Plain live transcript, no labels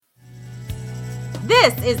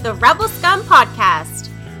This is the Rebel Scum Podcast.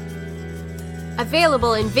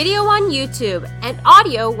 Available in video on YouTube and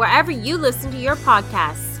audio wherever you listen to your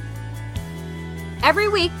podcasts. Every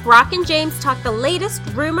week, Brock and James talk the latest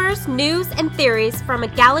rumors, news, and theories from a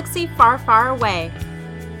galaxy far, far away.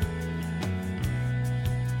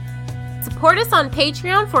 Support us on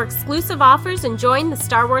Patreon for exclusive offers and join the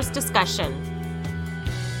Star Wars discussion.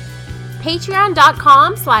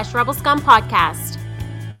 Patreon.com/Rebel Scum Podcast.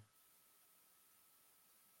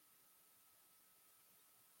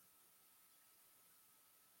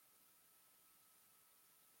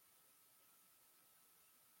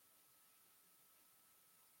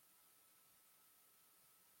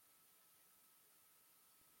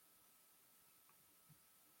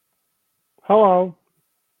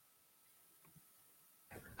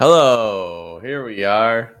 Hello, here we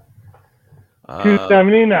are.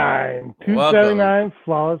 279. 279, welcome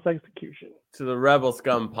flawless execution. To the Rebel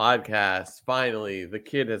Scum Podcast. Finally, the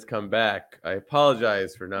kid has come back. I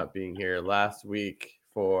apologize for not being here last week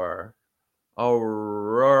for a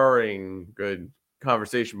roaring good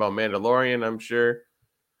conversation about Mandalorian, I'm sure.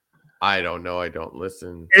 I don't know. I don't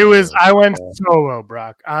listen. I went solo,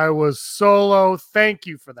 Brock. I was solo. Thank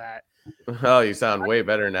you for that. Oh, you sound way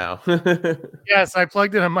better now. Yes, I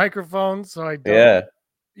plugged in a microphone, so I don't. Yeah.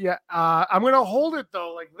 Yeah. I'm going to hold it,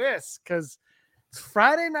 though, like this, because it's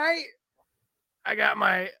Friday night. I got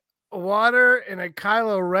my water in a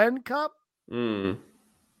Kylo Ren cup. Very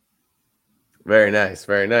nice.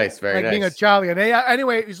 Very nice. Very like nice. Being a Charlie. And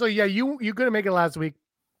anyway, so yeah, you couldn't make it last week.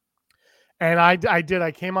 And I did.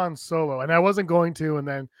 I came on solo, and I wasn't going to. And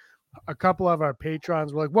then a couple of our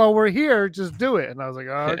patrons were like, "Well, we're here. Just do it." And I was like,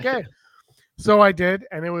 oh, "Okay." So I did,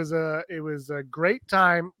 and it was a great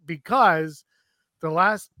time because the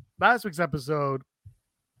last week's episode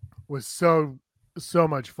was so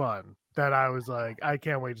much fun that I was like, I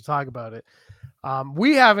can't wait to talk about it.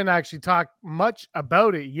 We haven't actually talked much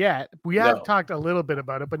about it yet. We have talked a little bit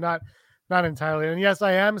about it, but not entirely. And yes,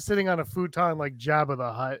 I am sitting on a futon like Jabba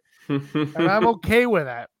the Hutt, and I'm okay with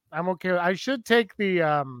that. I should take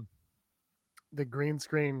the green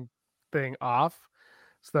screen thing off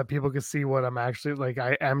so that people can see what I'm actually like.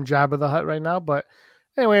 I am Jabba the Hutt right now, but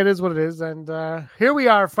anyway, it is what it is. And here we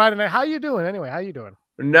are, Friday night. How you doing? Anyway, how you doing?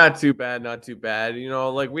 Not too bad. You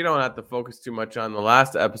know, like we don't have to focus too much on the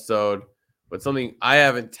last episode, but something I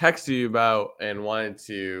haven't texted you about and wanted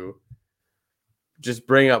to just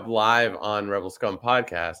bring up live on Rebel Scum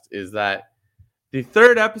Podcast is that the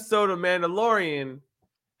third episode of Mandalorian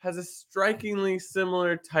has a strikingly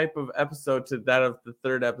similar type of episode to that of the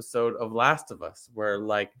third episode of Last of Us, where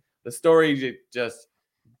like the story just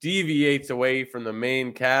deviates away from the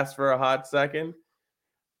main cast for a hot second,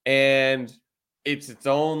 and it's its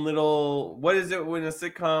own little, what is it when a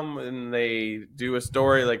sitcom and they do a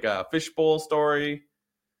story like a fishbowl story,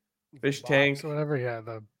 fish tank, or whatever. Yeah,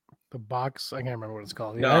 the box. I can't remember what it's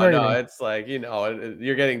called. Yeah, no, it's like, you know,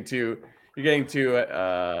 you're getting too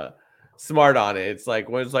smart on it. It's like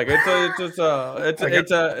when it's like it's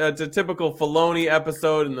a typical Filoni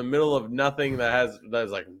episode in the middle of nothing that's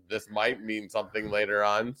like, this might mean something later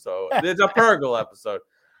on. So it's a Purgle episode.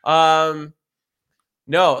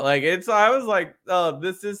 No, like I was like, oh,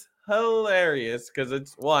 this is hilarious because it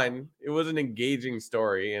was an engaging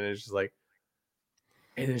story, and it's just like,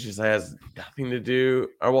 and it just has nothing to do.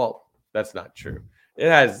 Or well, that's not true. It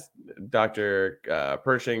has Dr.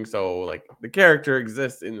 Pershing, so like the character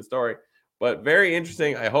exists in the story, but very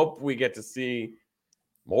interesting. I hope we get to see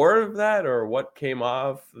more of that or what came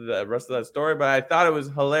off the rest of that story. But I thought it was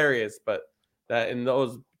hilarious. But that in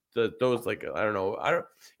those like, I don't know.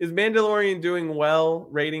 Is Mandalorian doing well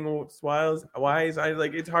rating wise? I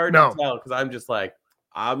like, it's hard to tell because I'm just like,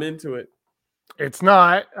 I'm into it. It's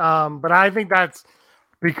not, but I think that's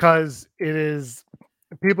because it is.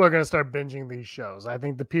 People are going to start binging these shows. I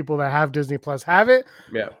think the people that have Disney Plus have it.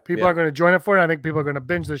 Yeah. People are going to join it for it. I think people are going to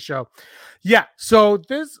binge this show. Yeah. So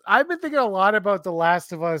I've been thinking a lot about The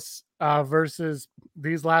Last of Us versus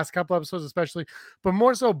these last couple episodes, especially, but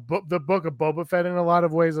more so the book of Boba Fett in a lot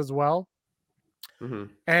of ways as well. Mm-hmm.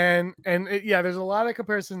 And there's a lot of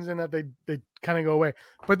comparisons in that they kind of go away,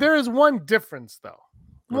 but there is one difference though.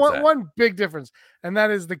 One big difference, and that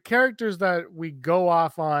is the characters that we go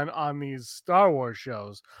off on these Star Wars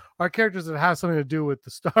shows are characters that have something to do with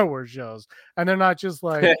the Star Wars shows, and they're not just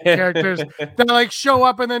like characters that like show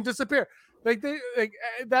up and then disappear.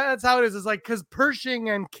 That's how it is. It's like, because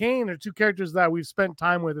Pershing and Kane are two characters that we've spent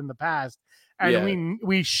time with in the past, and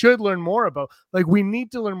we should learn more about. Like, we need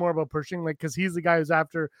to learn more about Pershing, like, because he's the guy who's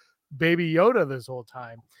after Baby Yoda this whole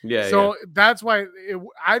time. That's why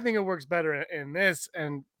I think it works better in this.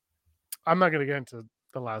 And I'm not going to get into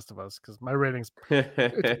The Last of Us because my ratings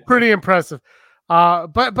it's pretty impressive.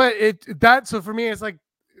 But so for me it's like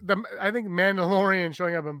I think Mandalorian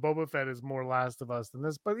showing up in Boba Fett is more Last of Us than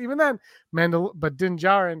this. But even then, but Din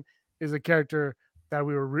Djarin is a character that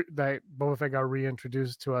that Boba Fett got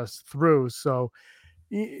reintroduced to us through. So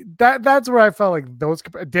that's where I felt like those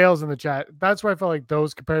Dale's in the chat. That's where I felt like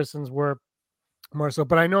those comparisons were more so.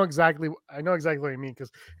 But I know exactly what you mean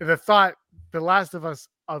because the thought The Last of Us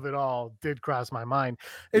of it all did cross my mind.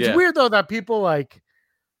 It's weird though that people like,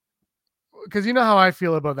 because you know how I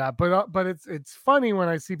feel about that, but it's funny when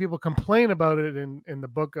I see people complain about it in the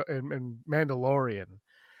book in Mandalorian,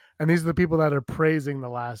 and these are the people that are praising The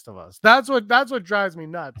Last of Us. That's what drives me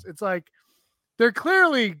nuts. It's like they're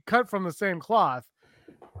clearly cut from the same cloth.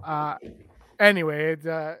 Anyway,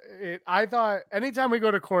 I thought anytime we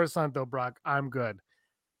go to Coruscant though, Brock, I'm good.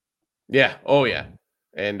 Yeah. Oh yeah.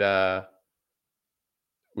 And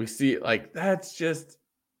we see like that's just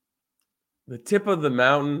the tip of the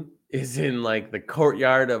mountain is in like the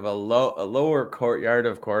courtyard of a lower courtyard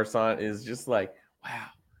of Coruscant is just like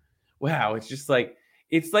wow. It's just like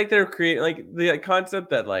they're creating like the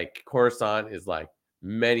concept that like Coruscant is like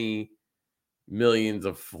many millions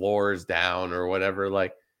of floors down or whatever.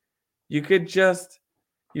 Like you're just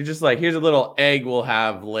like, here's a little egg we'll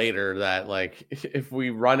have later that like if we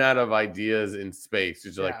run out of ideas in space,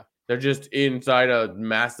 it's like they're just inside a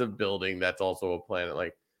massive building that's also a planet.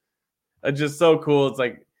 Like it's just so cool. It's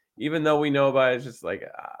like even though we know about it, it's just like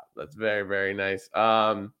that's very, very nice.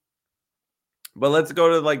 But let's go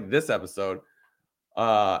to like this episode.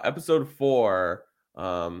 Episode 4,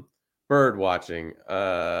 bird watching.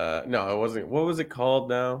 No, it wasn't. What was it called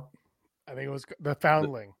now? I think it was The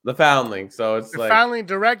Foundling. The Foundling. So it's The Foundling,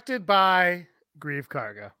 directed by Grieve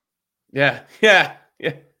Karga. Yeah.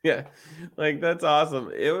 Like that's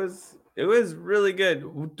awesome. It was really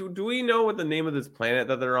good. Do we know what the name of this planet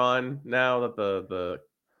that they're on now? That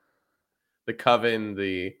the Coven,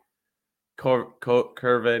 the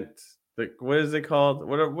Curvent, what is it called?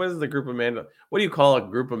 What is the group of what do you call a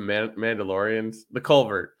group of Mandalorians? The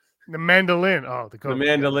Culvert. The Mandolin. Oh, the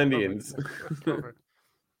Mandalindians.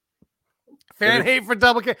 Fan hate for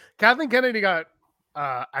Double K. Kathleen Kennedy got,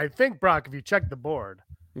 I think, Brock, if you check the board,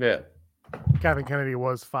 Kathleen Kennedy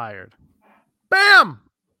was fired. Bam!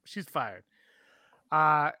 She's fired.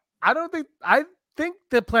 I think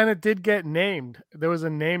the planet did get named. There was a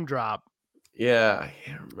name drop. Yeah, I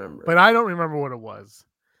can't remember. But I don't remember what it was.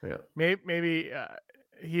 Yeah. Maybe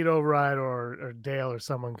Heat Override or Dale or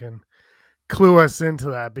someone can clue us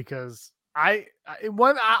into that because I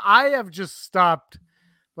have just stopped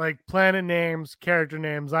like planet names, character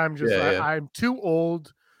names. I'm too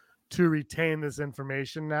old to retain this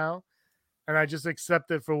information now, and I just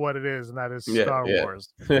accept it for what it is, and that is Star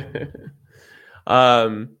Wars.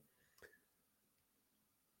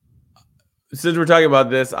 Since we're talking about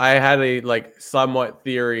this, I had a like somewhat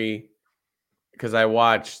theory because I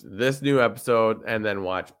watched this new episode and then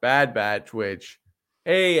watched Bad Batch, which,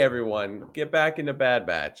 hey everyone, get back into Bad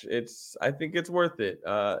Batch. I think it's worth it.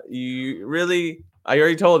 I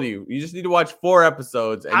already told you, you just need to watch 4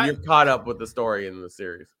 episodes and you're caught up with the story in the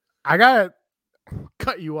series. I gotta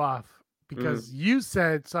cut you off because you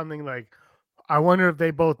said something like, I wonder if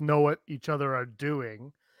they both know what each other are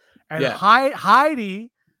doing. And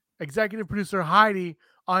Heidi, executive producer Heidi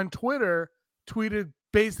on Twitter tweeted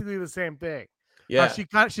basically the same thing. Yeah.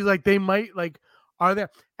 She's like, they might like, are there?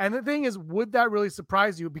 And the thing is, would that really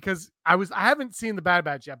surprise you? Because I haven't seen the Bad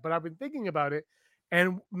Batch yet, but I've been thinking about it.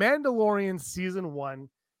 And Mandalorian season 1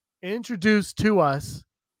 introduced to us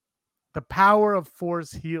the power of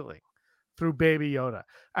Force healing through Baby Yoda.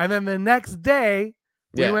 And then the next day,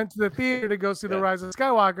 we went to the theater to go see The Rise of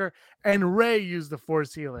Skywalker, and Rey used the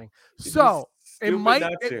Force healing. So it might,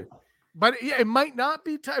 it might not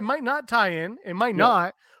be. It might not tie in. It might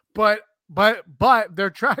not. But their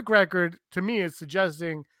track record to me is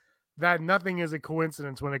suggesting that nothing is a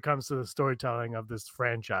coincidence when it comes to the storytelling of this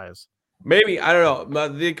franchise. Maybe, I don't know.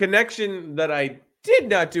 The connection that I did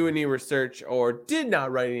not do any research or did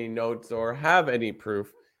not write any notes or have any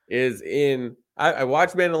proof is in. I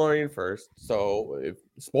watched Mandalorian first, so if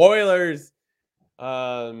spoilers.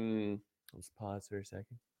 Let's pause for a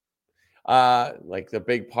second. Like the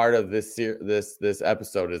big part of this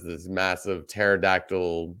episode is this massive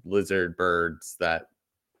pterodactyl lizard birds that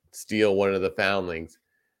steal one of the foundlings,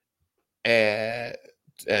 and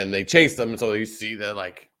they chase them. So you see that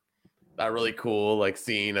like that really cool like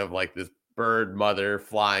scene of like this bird mother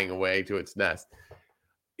flying away to its nest.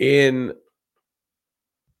 In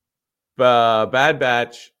Bad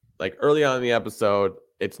Batch, like early on in the episode,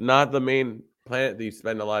 it's not the main planet that you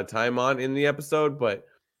spend a lot of time on in the episode, but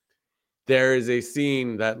there is a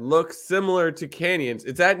scene that looks similar to canyons.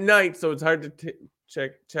 It's at night, so it's hard to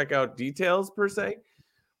check out details per se.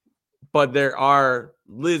 But there are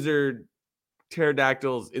lizard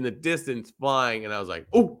pterodactyls in the distance flying, and I was like,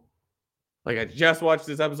 oh, like I just watched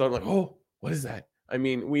this episode. I'm like, oh, what is that? I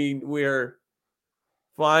mean, we're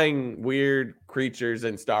flying weird creatures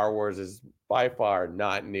in Star Wars is by far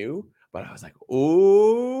not new, but I was like,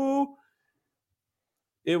 oh,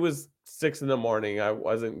 it was 6 a.m. I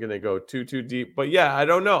wasn't gonna go too deep, but yeah, I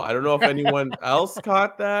don't know if anyone else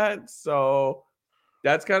caught that, so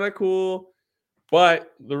that's kind of cool.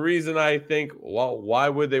 But the reason I think, well, why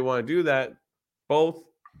would they want to do that? Both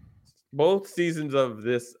seasons of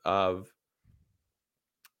this of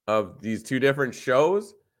these two different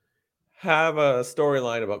shows have a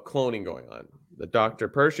storyline about cloning going on. The Dr.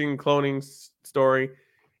 Pershing cloning story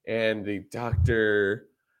and the Dr.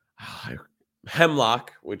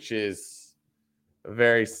 Hemlock, which is a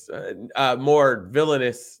very more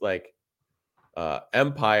villainous, like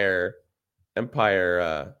empire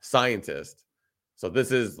scientist. So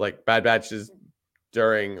this is like Bad Batches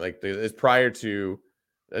during is prior to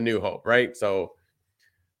A New Hope, right? So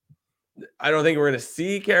I don't think we're gonna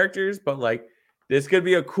see characters, but like this could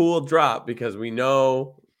be a cool drop because we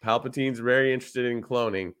know Palpatine's very interested in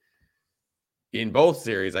cloning in both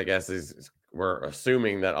series. I guess we're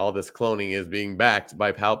assuming that all this cloning is being backed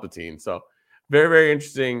by Palpatine. So very, very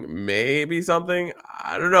interesting. Maybe something,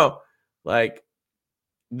 I don't know. Like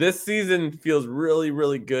this season feels really,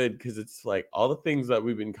 really good because it's like all the things that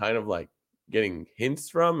we've been kind of like getting hints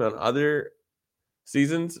from on other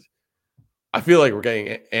seasons. I feel like we're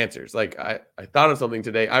getting answers. Like I thought of something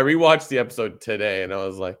today. I rewatched the episode today and I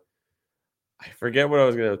was like, I forget what I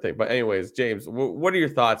was going to think. But anyways, James, what are your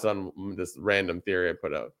thoughts on this random theory I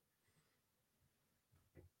put out?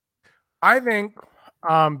 I think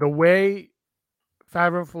the way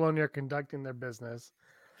Favreau and Filoni are conducting their business,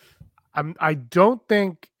 I don't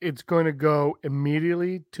think it's going to go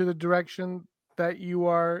immediately to the direction that you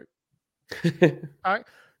are. Yeah.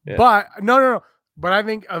 But no. But I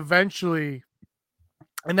think eventually,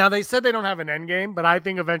 and now they said they don't have an end game, but I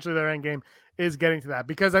think eventually their end game is getting to that,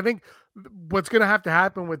 because I think what's going to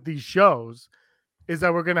happen with these shows is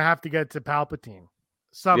that we're going to have to get to Palpatine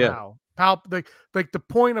somehow. Yeah. Like the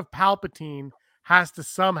point of Palpatine has to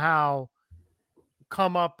somehow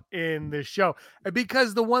come up in this show,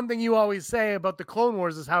 because the one thing you always say about the Clone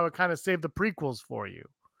Wars is how it kind of saved the prequels for you.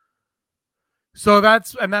 So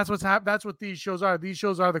that's what these shows are. These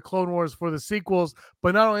shows are the Clone Wars for the sequels,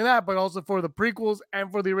 but not only that, but also for the prequels and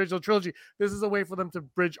for the original trilogy. This is a way for them to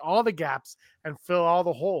bridge all the gaps and fill all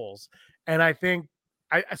the holes. And I think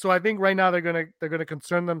right now they're gonna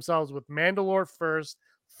concern themselves with Mandalore first,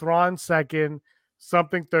 Thrawn second,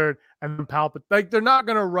 something third, and then Palpatine. Like they're not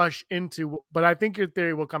gonna rush into, but I think your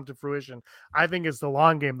theory will come to fruition. I think it's the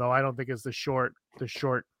long game though. I don't think it's the short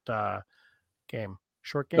game.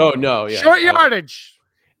 Short game? Oh, no, yeah. Short yardage.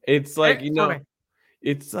 It's like,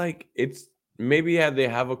 it's maybe they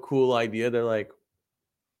have a cool idea. They're like,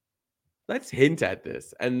 let's hint at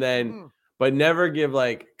this. And then, but never give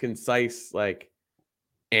like concise like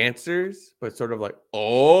answers, but sort of like,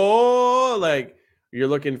 oh, like you're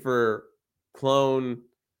looking for clone.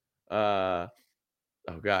 Oh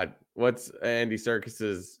God, what's Andy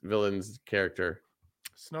Serkis's villain's character?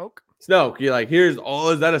 Snoke. You're like, is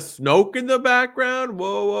that a Snoke in the background?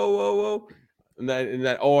 Whoa. And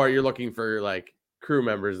that, or you're looking for like crew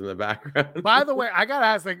members in the background. By the way, I gotta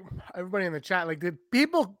ask, like, everybody in the chat, like, did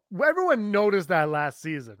everyone notice that last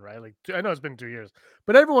season, right? Like, I know it's been 2 years,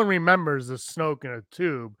 but everyone remembers the Snoke in a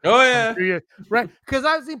tube. Oh yeah, right? Because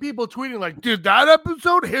I've seen people tweeting like, did that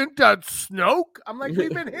episode hint at Snoke? I'm like, we've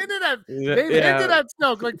been hinted at. They've hinted at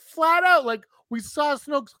Snoke, like flat out. Like we saw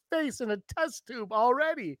Snoke's face in a test tube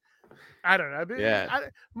already. I don't know. Yeah.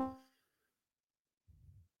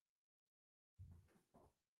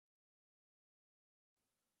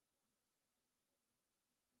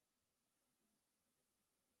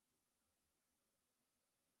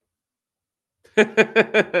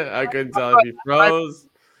 I couldn't tell if you froze.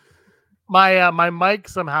 My mic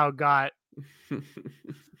somehow got.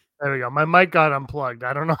 There we go. My mic got unplugged.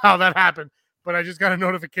 I don't know how that happened, but I just got a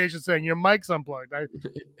notification saying your mic's unplugged. I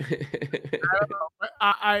don't know.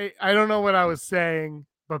 I don't know what I was saying,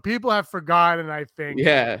 but people have forgotten, I think.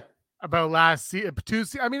 Yeah. About last season,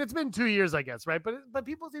 I mean, it's been 2 years, I guess, right? But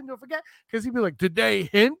people seem to forget, because people are like, did they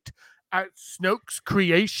hint at Snoke's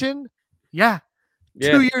creation? Yeah.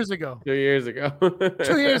 2 years ago. 2 years ago.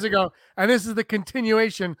 2 years ago. And this is the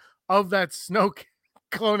continuation of that Snoke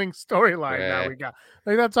cloning storyline. Now we got,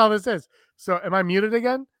 like, that's all this is. So am I muted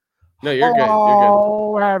again? No, you're good.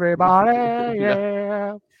 Oh, everybody.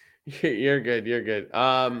 Yeah. You're good. You're good.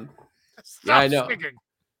 Yeah, Stop I know. singing.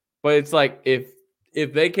 But it's like if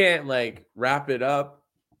they can't like wrap it up,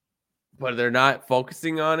 but they're not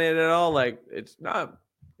focusing on it at all, like it's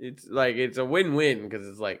like it's a win-win because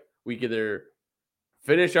it's like we could either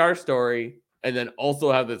finish our story and then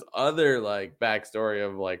also have this other like backstory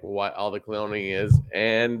of like what all the cloning is,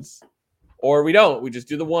 and or we don't. We just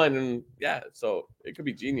do the one, and yeah, so it could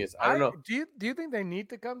be genius. I don't know. Do you think they need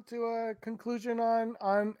to come to a conclusion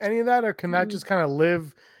on any of that, or can that just kind of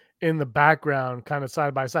live in the background, kind of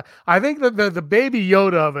side by side? I think that the baby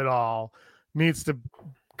Yoda of it all needs to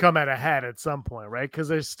come at a head at some point, right? Because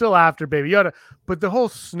they're still after Baby Yoda, but the whole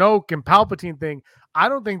Snoke and Palpatine thing, I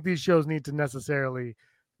don't think these shows need to necessarily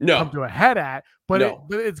come to a head at, but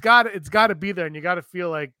it's got to be there, and you got to feel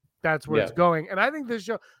like that's where it's going. And I think this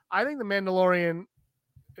show, I think the Mandalorian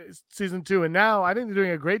season 2, and now I think they're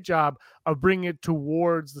doing a great job of bringing it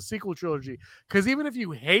towards the sequel trilogy. Because even if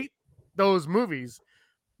you hate those movies,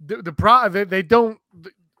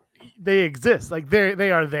 they exist. Like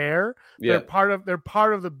they are there. Yeah. They're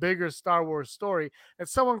part of the bigger Star Wars story. And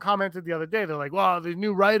someone commented the other day, they're like, "Well, the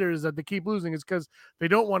new writers that they keep losing is because they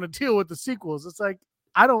don't want to deal with the sequels." It's like,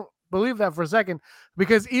 I don't believe that for a second,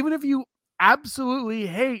 because even if you absolutely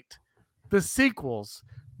hate the sequels,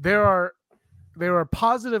 there are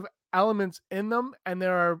positive elements in them, and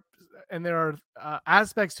there are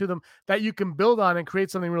aspects to them that you can build on and create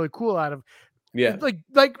something really cool out of. Yeah, like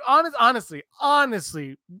honestly,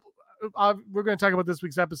 we're going to talk about this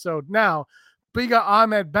week's episode now, but you got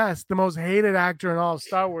Ahmed Best, the most hated actor in all of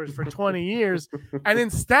Star Wars for 20 years, and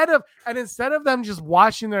instead of them just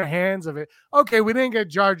washing their hands of it, okay, we didn't get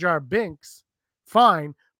Jar Jar Binks,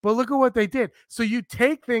 fine, but look at what they did. So you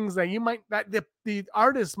take things that the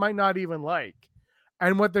artists might not even like,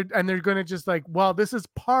 and they're going to just like, well, this is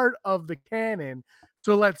part of the canon,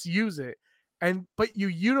 so let's use it. But you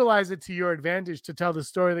utilize it to your advantage to tell the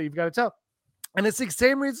story that you've got to tell. And it's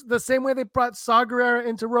the same way they brought Saw Gerrera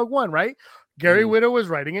into Rogue One, right? Gary Whitta was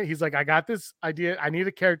writing it. He's like, I got this idea. I need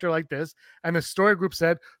a character like this. And the story group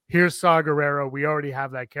said, here's Saw Gerrera. We already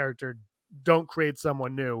have that character. Don't create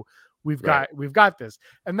someone new. We've got this.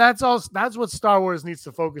 And that's what Star Wars needs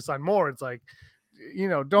to focus on more. It's like,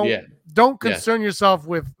 don't concern yourself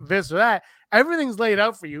with this or that. Everything's laid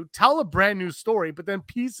out for you. Tell a brand new story, but then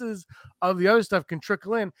pieces of the other stuff can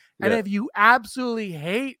trickle in. And if you absolutely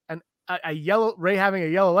hate a yellow Rey having a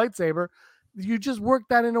yellow lightsaber, you just work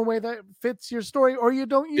that in a way that fits your story, or you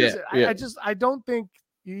don't use it. I don't think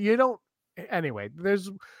you don't. Anyway,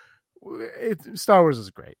 Star Wars is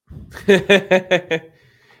great.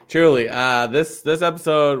 Truly, this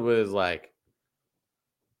episode was like,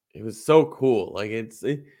 it was so cool. Like this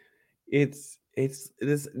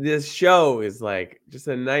show is like just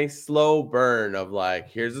a nice slow burn of like,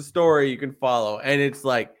 here's a story you can follow, and it's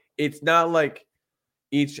like, it's not like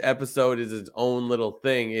each episode is its own little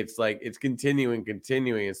thing. It's like it's continuing.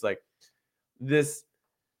 It's like this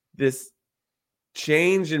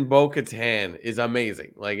change in Bo-Katan is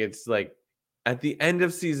amazing. Like, it's like at the end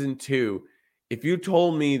of season 2, if you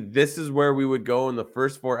told me this is where we would go in the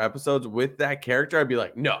first 4 episodes with that character, I'd be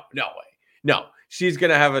like, no way. No, she's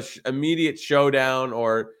going to have an immediate showdown,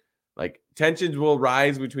 or like tensions will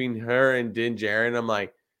rise between her and Din Djarin. I'm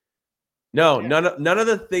like, no, none of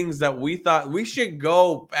the things that we thought. We should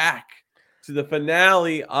go back to the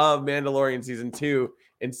finale of Mandalorian season 2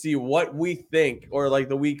 and see what we think, or like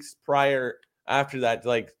the weeks prior after that, to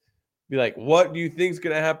like be like, what do you think is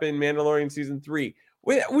going to happen in Mandalorian season 3?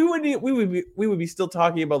 We would be still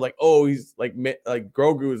talking about like, oh, he's like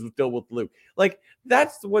Grogu is still with Luke. Like,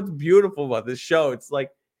 that's what's beautiful about this show. It's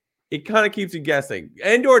like, it kind of keeps you guessing.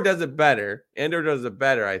 Andor does it better,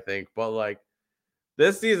 I think, but like,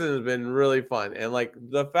 this season has been really fun. And like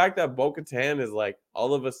the fact that Bo-Katan is like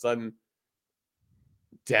all of a sudden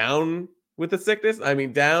down with the sickness. I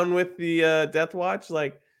mean, down with the Death Watch.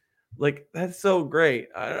 Like that's so great.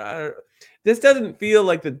 This doesn't feel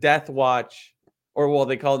like the Death Watch, or well,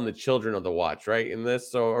 they call them the Children of the Watch, right? In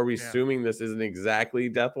this. So are we assuming this isn't exactly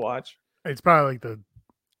Death Watch? It's probably like the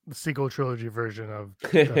sequel trilogy version of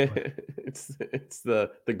it's the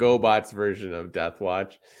GoBots version of Death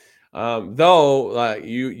Watch. Though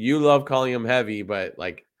you love calling him heavy, but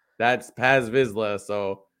like that's Paz Vizsla,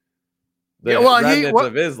 so the remnants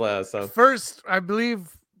of Vizsla. So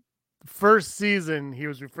first season he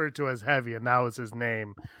was referred to as Heavy, and that was his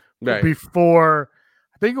name. Right. Before,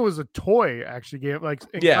 I think it was a toy actually gave like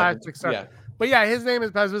in classic stuff. Yeah. But his name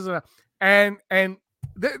is Paz Vizsla, and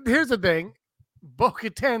here's the thing.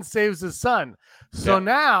 Bo-Katan saves his son. So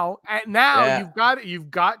now you've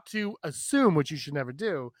got to assume, which you should never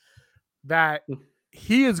do, that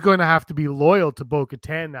he is going to have to be loyal to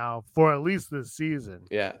Bo-Katan now for at least this season.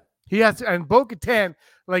 Yeah. He has to, and Bo-Katan,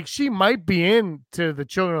 like, she might be into the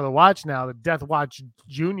Children of the Watch now, the Death Watch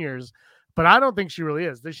Juniors, but I don't think she really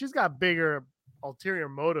is. She's got bigger ulterior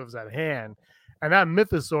motives at hand, and that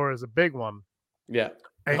Mythosaur is a big one. Yeah.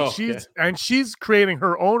 And she's creating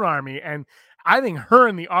her own army, and I think her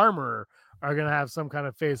and the Armorer are going to have some kind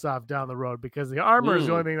of face-off down the road, because the Armorer is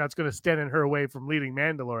the only thing that's going to stand in her way from leading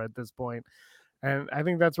Mandalore at this point. And I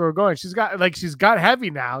think that's where we're going. She's got Heavy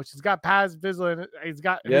now. She's got Paz Vizsla. He's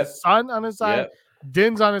got his son on his side.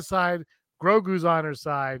 Din's on his side. Grogu's on her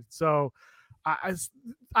side. So I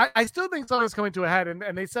still think something's coming to a head.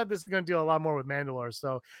 And they said this is going to deal a lot more with Mandalore.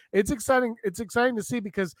 So it's exciting. It's exciting to see,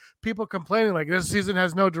 because people complaining like this season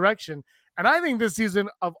has no direction. And I think this season,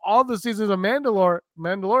 of all the seasons of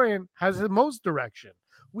Mandalorian has the most direction.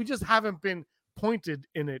 We just haven't been pointed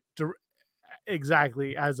in it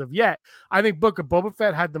exactly as of yet. I think Book of Boba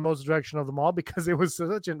Fett had the most direction of them all, because it was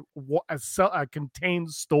such a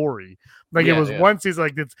contained story. Like it was one season,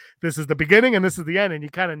 like this is the beginning and this is the end, and you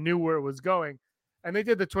kind of knew where it was going. And they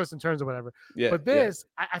did the twists and turns or whatever. But this,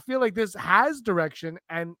 I feel like this has direction,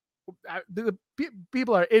 and the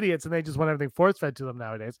people are idiots and they just want everything force fed to them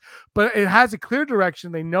nowadays. But it has a clear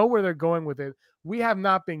direction. They know where they're going with it. We have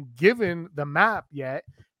not been given the map yet.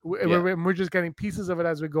 We're just getting pieces of it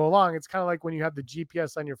as we go along. It's kind of like when you have the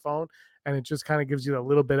GPS on your phone, and it just kind of gives you a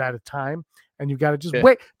little bit at a time, and you got to just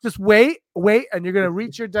wait, and you're going to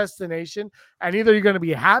reach your destination, and either you're going to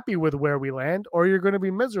be happy with where we land, or you're going to be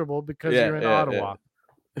miserable because you're in Ottawa.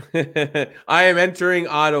 I am entering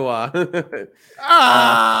Ottawa.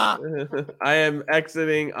 I am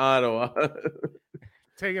exiting Ottawa.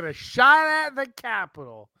 Taking a shot at the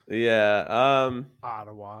capital. Yeah.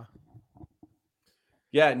 Ottawa.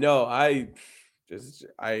 Yeah, no, I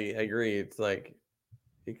agree. It's like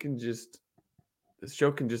this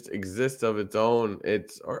show can just exist of its own.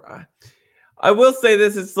 I will say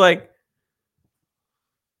this, it's like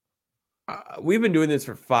we've been doing this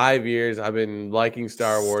for 5 years. I've been liking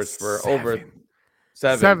Star Wars for over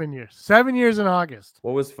 7 years. 7 years in August.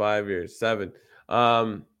 What was 5 years? 7.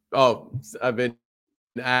 I've been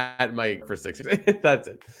at Mike for 6 years. That's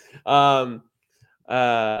it. But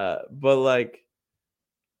like,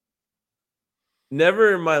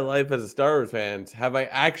 never in my life as a Star Wars fan have I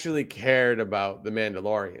actually cared about the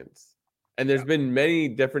Mandalorians. And there's been many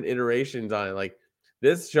different iterations on it. Like,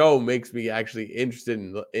 this show makes me actually interested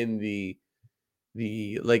in the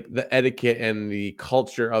etiquette and the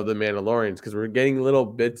culture of the Mandalorians, because we're getting little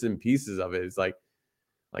bits and pieces of it. It's like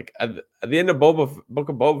at the end of Book of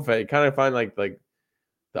Boba Fett, you kind of find like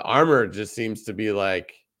the armor just seems to be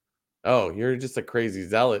like, oh, you're just a crazy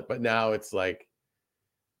zealot. But now it's like,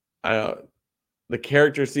 I don't know. That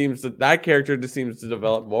character just seems to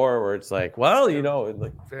develop more, where it's like, well, you know,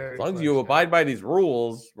 like, as long as you abide by these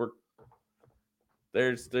rules,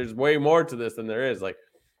 there's way more to this than there is. Like,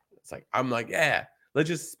 it's like, I'm like, yeah, let's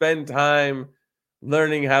just spend time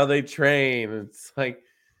learning how they train. It's like,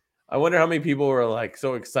 I wonder how many people were like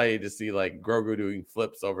so excited to see like Grogu doing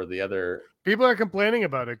flips over the other. People are complaining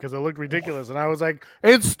about it because it looked ridiculous, and I was like,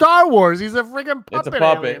 "It's Star Wars. He's a freaking puppet." It's a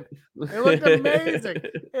puppet. Alien. It looked amazing.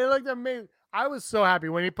 It looked amazing. I was so happy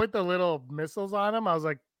when he put the little missiles on him. I was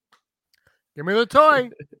like, "Give me the toy.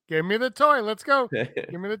 Give me the toy. Let's go.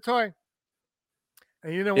 Give me the toy."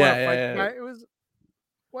 And you know what? It was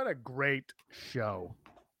what a great show.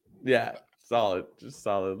 Yeah, just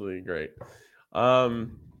solidly great.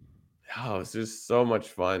 It's just so much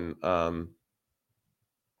fun.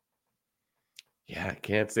 Yeah, I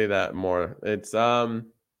can't say that more. It's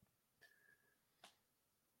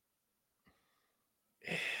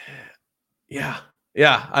yeah,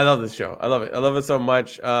 I love this show. I love it so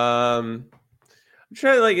much. I'm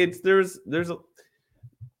trying to like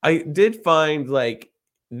I did find like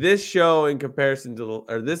this show in comparison to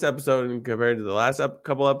this episode in compared to the last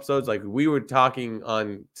couple episodes, like we were talking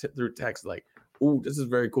through text, like, ooh, this is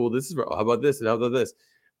very cool. How about this and how about this?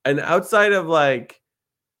 And outside of like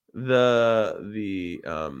the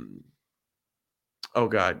oh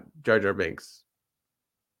god, Jar Jar Binks.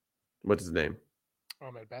 What's his name?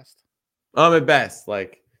 Ahmed Best.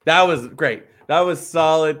 Like, that was great. That was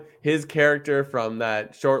solid. His character from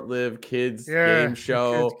that short-lived kids game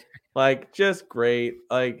show, like, just great.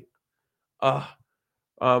 Like,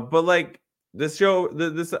 but like this show,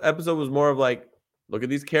 this episode was more of like, look at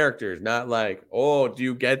these characters, not like, oh, do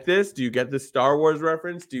you get this? Do you get this Star Wars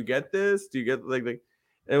reference? Do you get this? Do you get like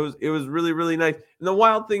it was really, really nice. And the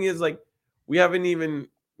wild thing is, like, we haven't even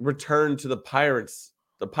returned to the Pirates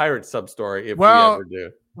the pirate sub story if Well, we ever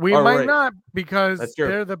do. We Oh, might right. not because That's true.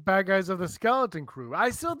 they're the bad guys of the skeleton crew.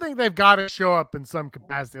 I still think they've got to show up in some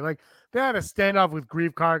capacity. Like they had a standoff with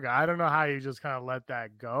Grief Karga. I don't know how you just kind of let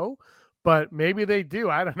that go, but maybe they do.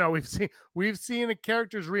 I don't know. We've seen the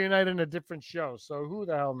characters reunite in a different show, so who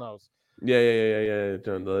the hell knows? Yeah.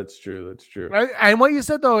 No, that's true. That's true. Right? And what you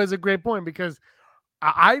said though is a great point because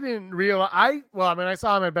I didn't realize. I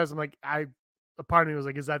saw him at best. I'm like, a part of me was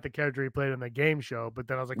like, is that the character he played in the game show? But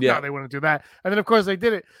then I was like, no, they wouldn't do that. And then of course they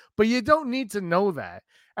did it. But you don't need to know that.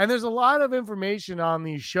 And there's a lot of information on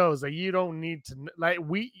these shows that you don't need to like.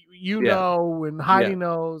 Know, and Heidi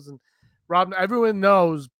knows, and Rob. Everyone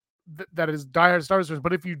knows that is diehard Star Wars fans.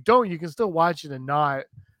 But if you don't, you can still watch it and not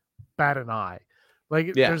bat an eye.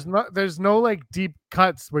 Like there's no like deep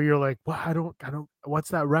cuts where you're like, well, I don't. What's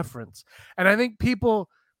that reference? And I think people.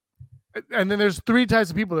 And then there's three types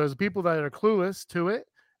of people. There's people that are clueless to it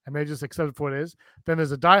and they just accept it for what it is. Then there's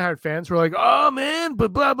the diehard fans who are like, oh man,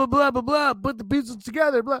 but blah, blah, blah, blah, blah, put the pieces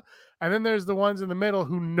together, blah. And then there's the ones in the middle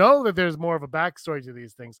who know that there's more of a backstory to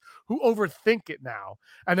these things, who overthink it now.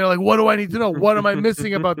 And they're like, what do I need to know? What am I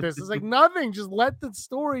missing about this? It's like nothing. Just let the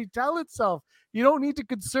story tell itself. You don't need to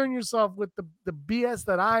concern yourself with the BS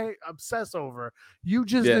that I obsess over. You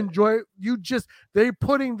just enjoy. They're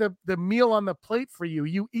putting the meal on the plate for you.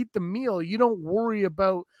 You eat the meal. You don't worry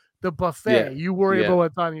about the buffet. You worry about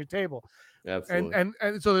what's on your table. Absolutely.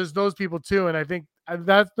 And so there's those people too. And I think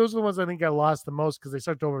those are the ones I think get lost the most because they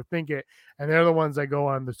start to overthink it. And they're the ones that go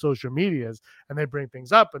on the social medias and they bring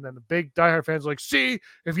things up. And then the big diehard fans are like, see,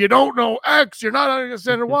 if you don't know X, you're not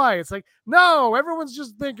understanding Y. It's like, no, everyone's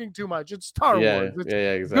just thinking too much. It's Star Wars. It's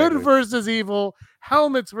exactly. Good versus evil,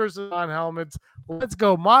 helmets versus non-helmets. Let's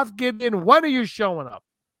go. Moff Gideon, when are you showing up?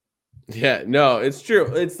 Yeah, no, it's true.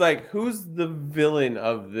 It's like, who's the villain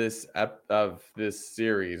of this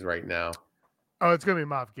series right now? Oh, it's going to be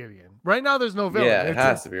Moff Gideon. Right now, there's no villain. Yeah, it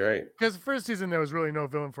has to be, right? Because first season, there was really no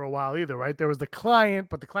villain for a while either, right? There was the client,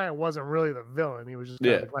 but the client wasn't really the villain. He was just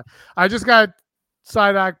kind of the client. I just got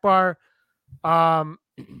Side Akbar to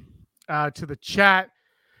the chat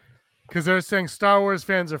because they're saying Star Wars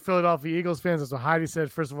fans are Philadelphia Eagles fans. That's what Heidi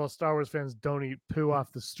said. First of all, Star Wars fans don't eat poo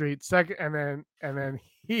off the street. Second, and then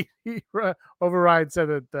he Override said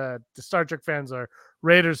that the Star Trek fans are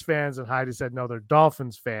Raiders fans, and Heidi said no, they're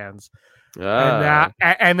Dolphins fans.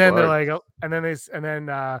 And then they're like, and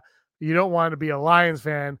then you don't want to be a Lions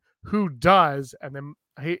fan. Who does? And then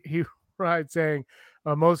he right saying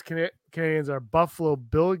most Canadians are Buffalo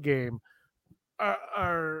Bill game.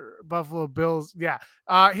 Are Buffalo Bills? Yeah.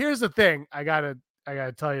 Here's the thing. I gotta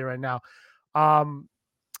tell you right now.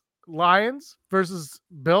 Lions versus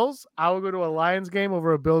Bills. I will go to a Lions game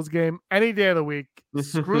over a Bills game any day of the week.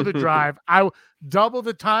 Screw the drive. I will double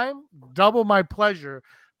the time, double my pleasure.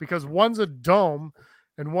 Because one's a dome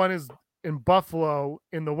and one is in Buffalo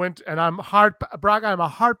in the winter. And I'm a hard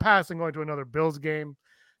pass in going to another Bills game.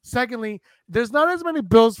 Secondly, there's not as many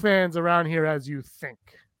Bills fans around here as you think.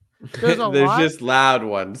 There's just loud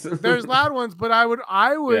ones. There's loud ones, but I would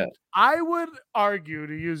argue,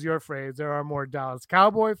 to use your phrase, there are more Dallas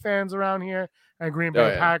Cowboy fans around here and Green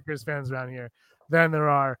Bay Packers fans around here than there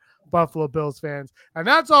are Buffalo Bills fans. And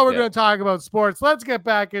that's all we're going to talk about sports. Let's get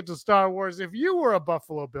back into Star Wars. If you were a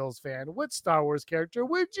Buffalo Bills fan, what Star Wars character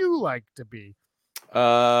would you like to be?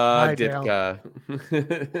 Ditka.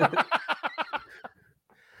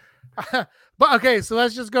 But okay, so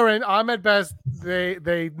let's just go right. Ahmed Best.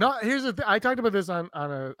 They not. Here's the thing. I talked about this on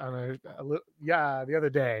the other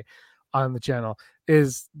day on the channel.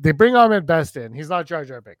 Is they bring Ahmed Best in. He's not Jar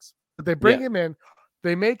Jar Binks, but they bring him in.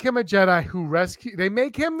 They make him a Jedi who rescue. They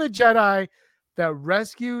make him the Jedi that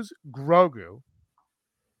rescues Grogu.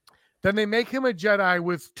 Then they make him a Jedi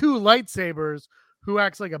with 2 lightsabers who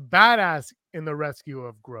acts like a badass in the rescue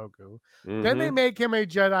of Grogu. Mm-hmm. Then they make him a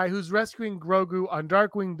Jedi who's rescuing Grogu on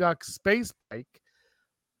Darkwing Duck's space bike,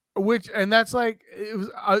 and that's like it was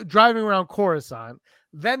driving around Coruscant.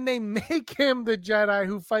 Then they make him the Jedi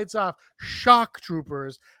who fights off shock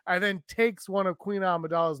troopers and then takes one of Queen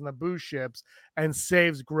Amidala's Naboo ships and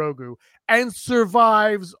saves Grogu and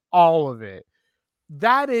survives all of it.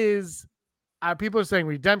 That is, people are saying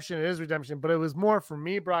redemption. It is redemption, but it was more for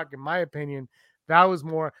me, Brock, in my opinion. That was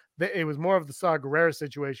more. It was more of the Saw Gerrera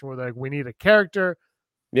situation where they're like, we need a character.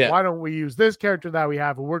 Yeah. Why don't we use this character that we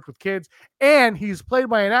have who worked with kids? And he's played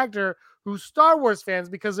by an actor who's Star Wars fans,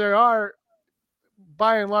 because there are,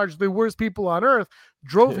 by and large, the worst people on earth,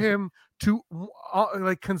 drove him to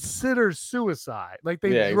consider suicide. Like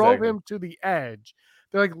they drove him to the edge.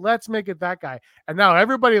 They're like, let's make it that guy. And now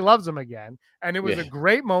everybody loves him again. And it was a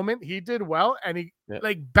great moment. He did well. And he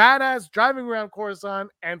like badass driving around Coruscant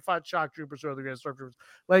and fought shock troopers or the great stormtroopers.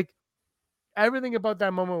 Like everything about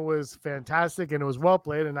that moment was fantastic and it was well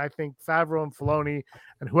played. And I think Favreau and Filoni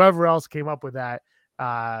and whoever else came up with that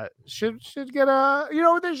should get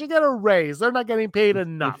they should get a raise. They're not getting paid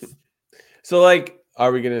enough. So like,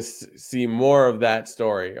 are we going to see more of that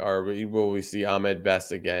story, or will we see Ahmed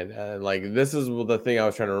Best again? And like, this is the thing I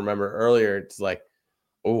was trying to remember earlier. It's like,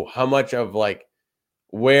 oh, how much of like,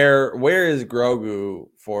 where is Grogu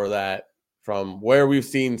for that, from where we've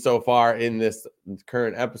seen so far in this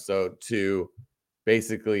current episode to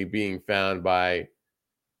basically being found by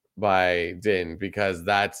Din, because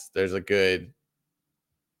there's a good,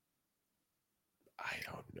 I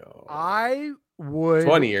don't know. I would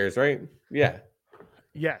 20 years, right? Yeah.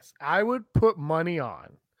 Yes, I would put money on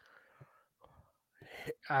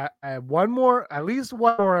at least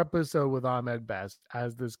one more episode with Ahmed Best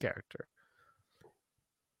as this character,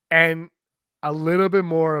 and a little bit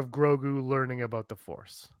more of Grogu learning about the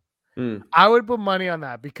Force. I would put money on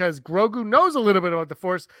that because Grogu knows a little bit about the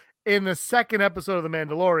Force in the second episode of The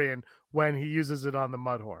Mandalorian when he uses it on the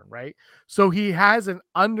Mudhorn, right? So he has an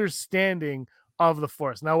understanding of the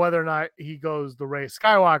Force. Now, whether or not he goes the Rey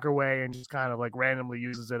Skywalker way and just kind of like randomly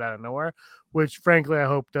uses it out of nowhere, which frankly I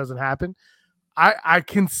hope doesn't happen, I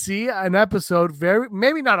can see an episode,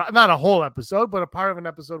 maybe not a whole episode, but a part of an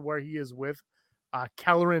episode where he is with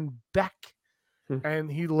Kelleran Beck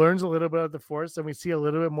and he learns a little bit of the Force and we see a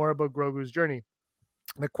little bit more about Grogu's journey.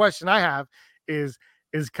 The question I have is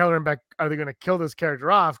Kelleran Beck, are they going to kill this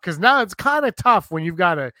character off? Because now it's kind of tough when you've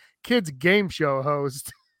got a kids game show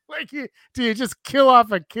host. Like, do you just kill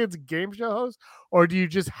off a kid's game show host, or do you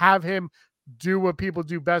just have him do what people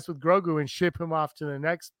do best with Grogu and ship him off to the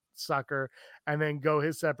next sucker and then go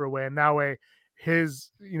his separate way? And that way his,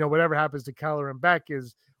 whatever happens to Kelleran Beck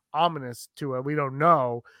is ominous to it. We don't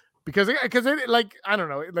know because it, like, I don't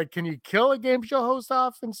know, like, can you kill a game show host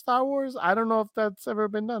off in Star Wars? I don't know if that's ever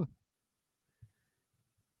been done.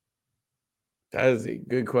 That is a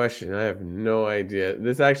good question. I have no idea.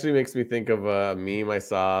 This actually makes me think of a meme I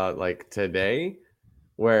saw like today,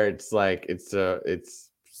 where it's like it's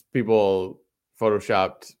people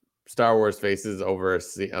photoshopped Star Wars faces over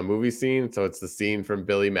a movie scene. So it's the scene from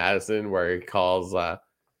Billy Madison where he calls Steve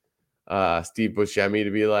Buscemi to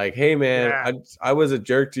be like, "Hey man, I was a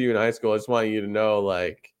jerk to you in high school. I just want you to know,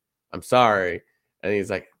 like, I'm sorry." And he's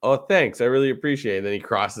like, "Oh, thanks. I really appreciate it." And then he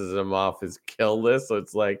crosses him off his kill list. So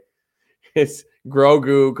it's like, it's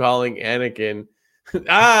Grogu calling Anakin.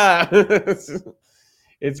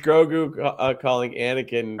 It's Grogu calling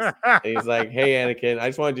Anakin. And he's like, "Hey, Anakin, I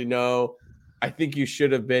just wanted you to know, I think you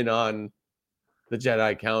should have been on the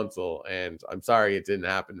Jedi Council, and I'm sorry it didn't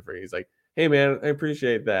happen for you." He's like, "Hey, man, I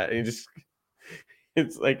appreciate that." And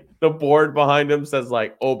it's like the board behind him says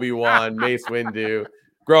like Obi-Wan, Mace Windu,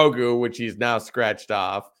 Grogu, which he's now scratched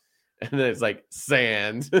off. And then it's like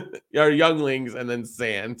sand, or younglings, and then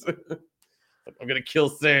sand. I'm gonna kill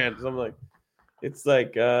sand. So I'm like, it's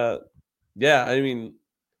like, yeah. I mean,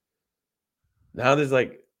 now there's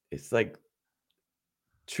like, it's like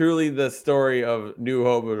truly the story of New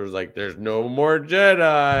Hope. It was like, there's no more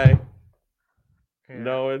Jedi. Yeah.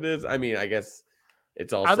 No, it is. I mean, I guess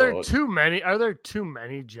it's also. Are there too many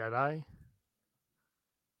Jedi?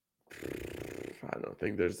 I don't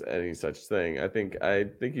think there's any such thing. I think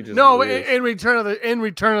you just in Return of the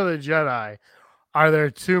Jedi. Are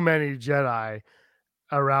there too many Jedi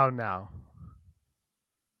around now?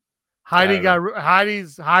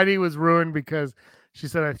 Heidi was ruined because she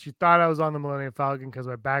said she thought I was on the Millennium Falcon because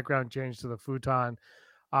my background changed to the futon.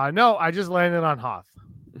 No, I just landed on Hoth.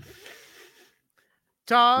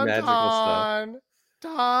 Tauntaun.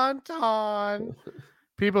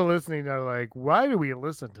 People listening are like, why do we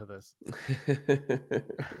listen to this?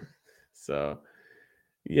 So,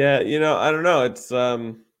 yeah, I don't know. It's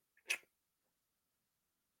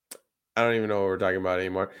I don't even know what we're talking about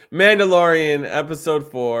anymore. Mandalorian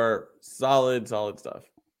episode 4, solid stuff.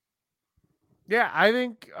 Yeah, I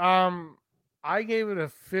think I gave it a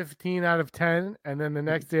 15 out of 10, and then the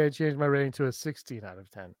next day I changed my rating to a 16 out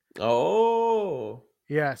of 10. Oh.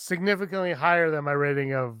 Yeah, significantly higher than my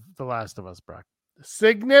rating of The Last of Us, Brock.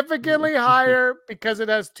 Significantly higher because it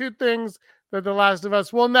has two things that The Last of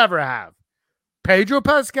Us will never have. Pedro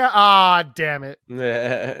Pascal. Damn it.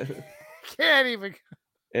 Can't even.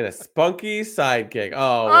 And a spunky sidekick.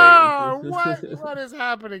 Oh, wait. What is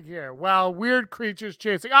happening here? Well, weird creatures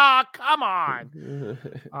chasing. Come on.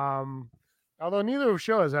 Although neither of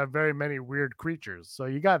shows have very many weird creatures, so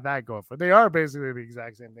you got that going for it. They are basically the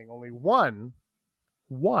exact same thing. Only one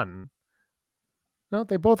No,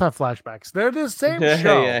 they both have flashbacks. They're the same Yeah,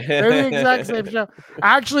 show. yeah. They're the exact same show.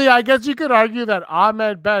 Actually, I guess you could argue that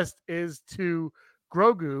Ahmed Best is to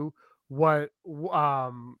Grogu what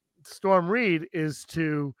Storm Reed is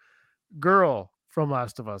to girl from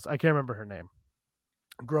Last of Us. I can't remember her name.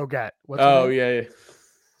 Grogat. What's her name?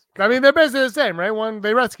 Yeah. I mean, they're basically the same, right? One,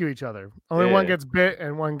 they rescue each other. Only one Yeah. gets bit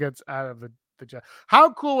and one gets out of the jet.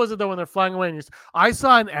 How cool was it though when they're flying away? And I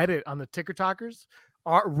saw an edit on the TikTokers.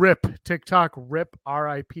 RIP TikTok, RIP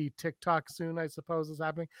RIP TikTok soon, I suppose is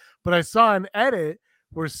happening. But I saw an edit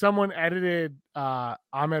where someone edited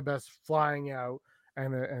Ahmed Best flying out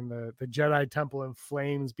and the Jedi Temple in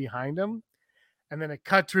flames behind him. And then it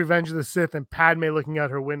cut to Revenge of the Sith and Padme looking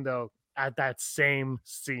out her window at that same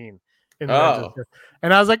scene. And I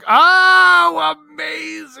was like, oh,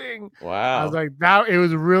 amazing. Wow. I was like, that it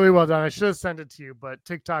was really well done. I should have sent it to you, but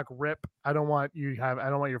TikTok rip. I don't want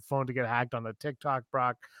your phone to get hacked on the TikTok,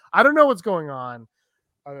 Brock. I don't know what's going on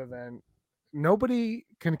other than nobody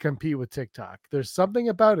can compete with TikTok. There's something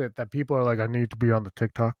about it that people are like, I need to be on the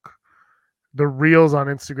TikTok. The reels on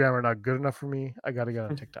Instagram are not good enough for me. I got to get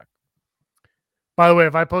on TikTok. By the way,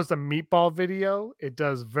 if I post a meatball video, it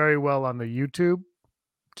does very well on the YouTube.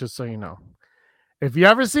 Just so you know, if you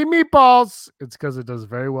ever see meatballs, it's because it does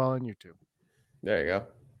very well on YouTube. There you go.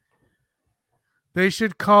 They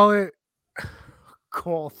should call it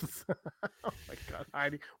Cold. Oh my God,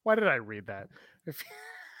 Heidi, why did I read that?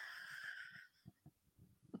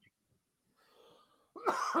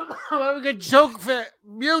 I'm a good joke fit.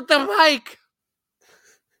 Mute the mic.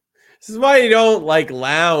 This is why you don't like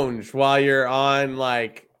lounge while you're on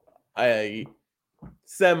like a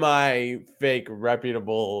semi-fake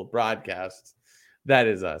reputable broadcast. That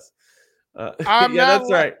is us. Yeah,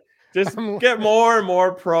 that's right. Just get more and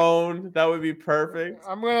more prone. That would be perfect.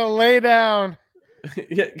 I'm gonna lay down.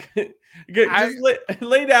 Yeah, just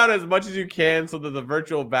lay down as much as you can so that the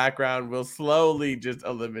virtual background will slowly just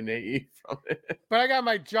eliminate you from it. But I got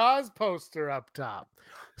my Jaws poster up top.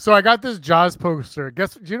 So I got this Jaws poster. Do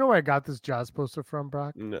you know where I got this Jaws poster from,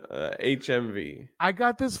 Brock? HMV. I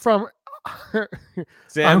got this from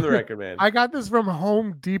Sam the Record Man. I got this from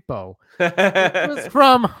Home Depot. It was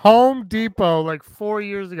from Home Depot like 4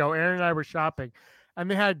 years ago. Aaron and I were shopping, and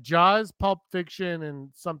they had Jaws, Pulp Fiction, and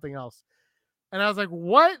something else. And I was like,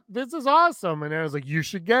 "What? This is awesome!" And Aaron was like, "You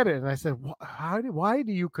should get it." And I said, "Why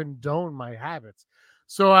do you condone my habits?"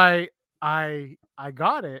 So I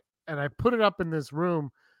got it, and I put it up in this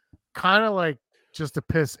room, kind of like just to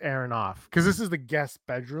piss Aaron off, because this is the guest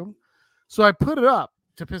bedroom. So I put it up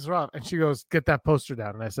to piss her off, and she goes, "Get that poster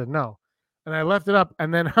down." And I said, "No," and I left it up.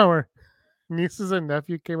 And then our nieces and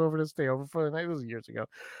nephew came over to stay over for the night. It was years ago,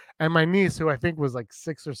 and my niece, who I think was like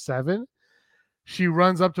 6 or 7, she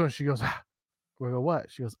runs up to him. She goes, "We go,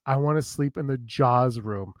 what?" She goes, "I want to sleep in the Jaws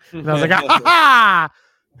room." And I was like, "Ah!"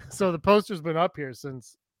 So the poster's been up here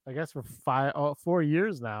since I guess for 4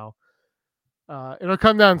 years now. It'll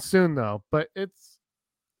come down soon though, but it's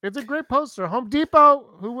a great poster. Home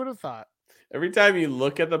Depot. Who would have thought? Every time you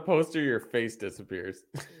look at the poster, your face disappears.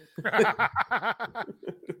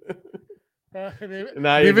 Now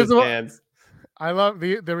you just hands. I love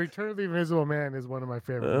the Return of the Invisible Man is one of my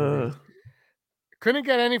favorite movies. Couldn't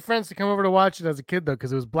get any friends to come over to watch it as a kid though,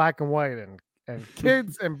 because it was black and white, and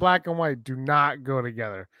kids and black and white do not go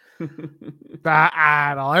together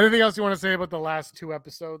at all. Anything else you want to say about the last 2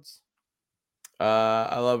 episodes?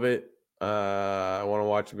 I love it. I want to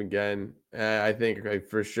watch them again. I think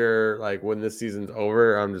for sure, like when this season's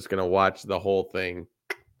over, I'm just gonna watch the whole thing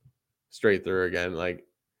straight through again. Like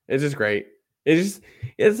it's just great. It's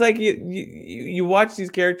like you watch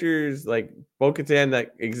these characters like Bo-Katan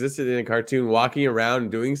that existed in a cartoon walking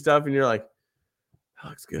around doing stuff, and you're like, that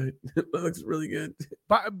looks good. That looks really good.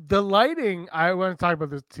 But the lighting, I want to talk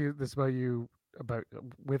about this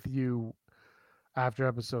with you after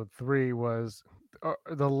episode 3 was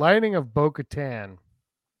the lighting of Bo-Katan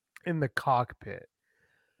in the cockpit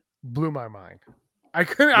blew my mind. I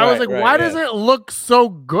was like, why does it look so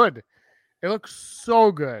good? It looks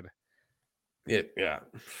so good. Yeah.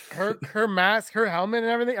 Her mask, her helmet,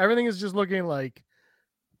 and everything is just looking like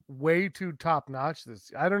way too top notch.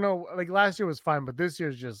 I don't know. Like last year was fine, but this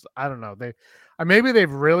year's just, I don't know. Maybe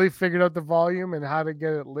they've really figured out the volume and how to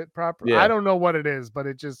get it lit properly. Yeah. I don't know what it is, but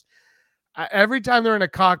it just every time they're in a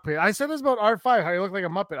cockpit. I said this about R5, how you look like a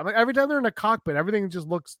Muppet. I'm like, every time they're in a cockpit, everything just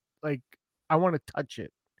looks like I want to touch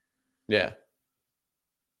it. Yeah,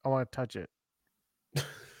 I want to touch it.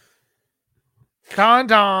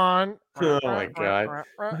 Don. Oh my God.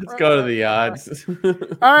 Let's go to the odds.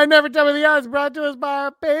 All right, Never Tell Me the Odds, brought to us by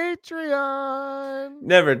Patreon.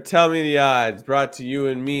 Never Tell Me the Odds, brought to you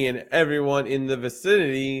and me and everyone in the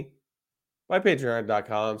vicinity by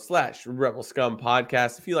patreon.com/Rebel Scum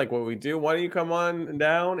Podcast. If you like what we do, why don't you come on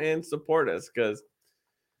down and support us? Because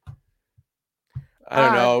I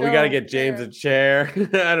don't know. We got to get James a chair.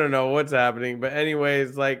 I don't know what's happening. But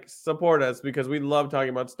anyways, like, support us because we love talking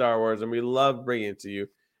about Star Wars and we love bringing it to you.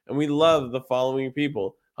 And we love the following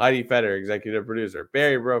people: Heidi Feder, executive producer;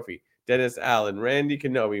 Barry Brophy; Dennis Allen; Randy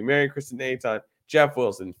Kenobi; Mary Kristen Aton; Jeff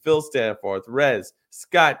Wilson; Phil Stanforth; Rez;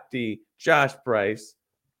 Scott D; Josh Price;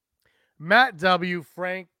 Matt W.,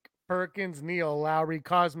 Frank Perkins, Neil Lowry,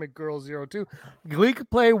 Cosmic Girl 02, Gleek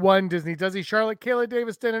Play 1, Disney Duzzy, Charlotte, Kayla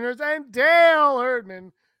Davis, Deners, and Dale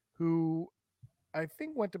Erdman, who I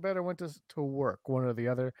think went to bed or went to work, one or the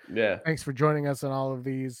other. Yeah. Thanks for joining us on all of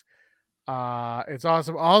these. It's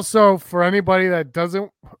awesome. Also, for anybody that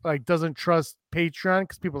doesn't trust Patreon,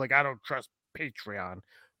 because people are like, I don't trust Patreon.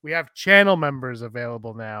 We have channel members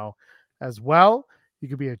available now as well. You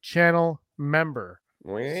could be a channel member.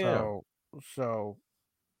 Yeah. So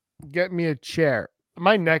get me a chair.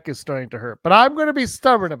 My neck is starting to hurt, but I'm going to be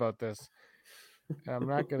stubborn about this. I'm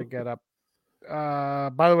not going to get up.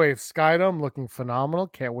 By the way, Skydome looking phenomenal.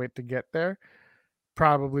 Can't wait to get there.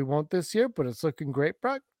 Probably won't this year, but it's looking great,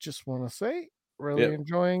 Brock. Just want to say, really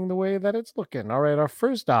enjoying the way that it's looking. All right, our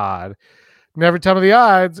first odd. Never tell me the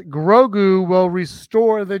odds. Grogu will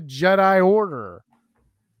restore the Jedi Order.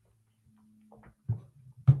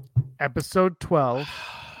 Episode 12.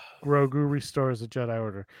 Grogu restores the Jedi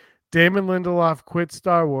Order. Damon Lindelof quit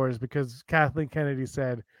Star Wars because Kathleen Kennedy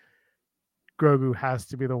said Grogu has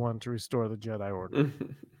to be the one to restore the Jedi Order.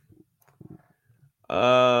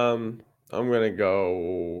 I'm gonna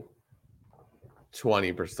go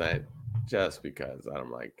 20% just because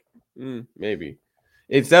I'm like, maybe.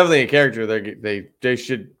 It's definitely a character they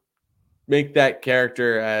should make that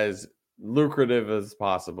character as lucrative as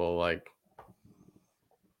possible. Like,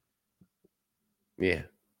 yeah.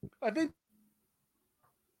 I think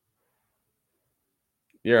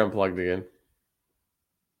you're unplugged again.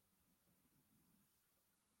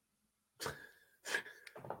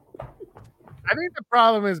 I think the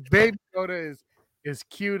problem is Baby Yoda is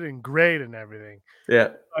cute and great and everything.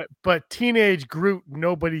 Yeah. But teenage Groot,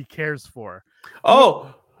 nobody cares for.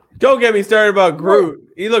 Oh, don't get me started about Groot.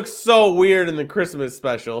 He looks so weird in the Christmas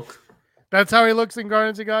special. That's how he looks in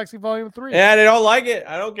Guardians of the Galaxy Volume 3. And I don't like it.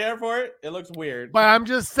 I don't care for it. It looks weird. But I'm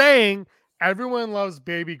just saying, everyone loves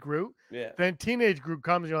Baby Groot. Yeah. Then teenage Groot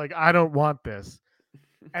comes, you're like, I don't want this.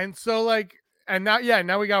 And so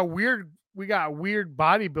now we got weird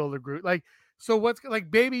bodybuilder Groot. Like, so what's like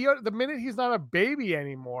Baby Yoda, the minute he's not a baby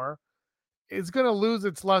anymore, it's gonna lose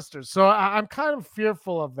its luster. So I'm kind of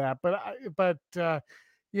fearful of that. But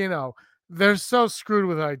they're so screwed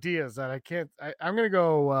with ideas that I can't. I'm gonna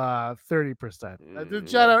go 30%. The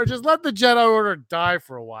Jedi, just let the Jedi Order die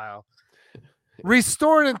for a while.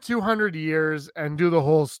 Restore it in 200 years and do the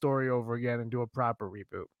whole story over again and do a proper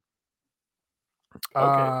reboot.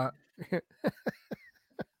 Okay.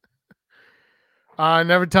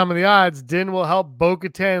 Never tell me the odds. Din will help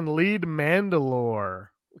Bo-Katan lead Mandalore.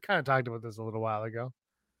 We kind of talked about this a little while ago.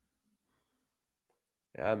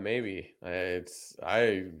 Yeah, maybe. I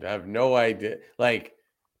have no idea. Like,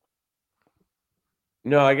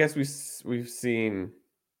 no, I guess we've seen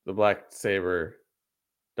the Black Saber,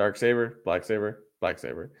 Dark Saber, Black Saber, like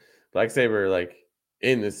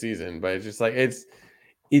in the season, but it's just like it's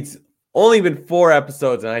only been 4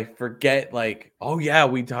 episodes, and I forget, like, oh yeah,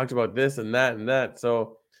 we talked about this and that and that.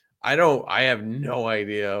 So I have no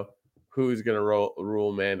idea who's gonna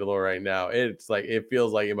rule Mandalore right now. It's like it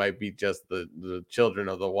feels like it might be just the children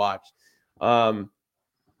of the Watch. Yeah,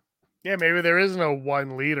 maybe there is no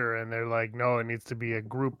one leader, and they're like, no, it needs to be a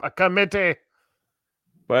group, a committee.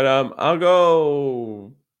 But I'll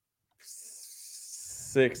go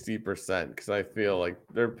 60% because I feel like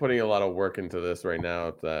they're putting a lot of work into this right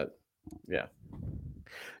now.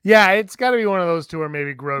 Yeah, it's got to be one of those two, or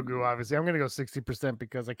maybe Grogu. Obviously, I'm going to go 60%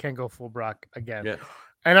 because I can't go full Brock again. Yeah.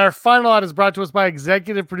 And our final out is brought to us by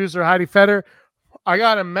executive producer Heidi Feder. I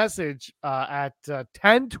got a message at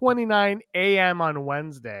 10:29 a.m. on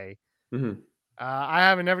Wednesday. Mm-hmm. I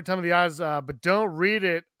haven't never told me the odds, but don't read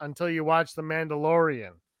it until you watch The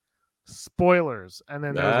Mandalorian. Spoilers. And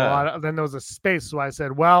then there was a space. So I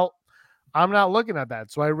said, well, I'm not looking at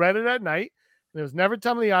that. So I read it at night. And it was never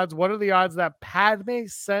tell me the odds. What are the odds that Padme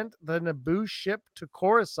sent the Naboo ship to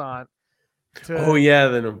Coruscant? The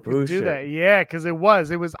Naboo do ship. That? Yeah, because it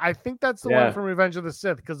was. I think that's the one from Revenge of the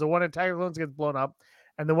Sith, because the one in Attack of the Clones gets blown up,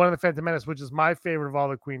 and the one in the Phantom Menace, which is my favorite of all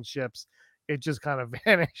the Queen's ships, it just kind of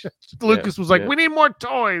vanished. Lucas was like, we need more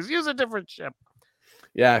toys. Use a different ship.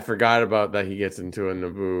 Yeah, I forgot about that. He gets into a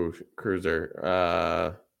Naboo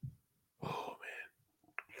cruiser. Oh, man.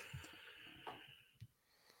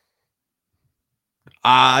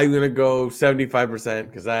 I'm gonna go 75%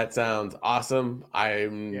 because that sounds awesome.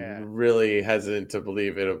 I'm really hesitant to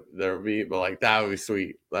believe there'll be, but like that would be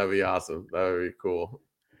sweet. That would be awesome. That would be cool.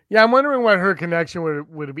 Yeah, I'm wondering what her connection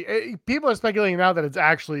would be. People are speculating now that it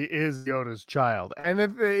actually is Yoda's child, and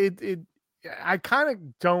I kind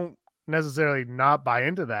of don't necessarily not buy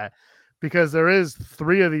into that because there is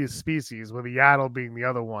 3 of these species, with Yaddle being the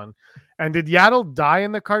other one. And did Yaddle die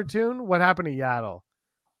in the cartoon? What happened to Yaddle?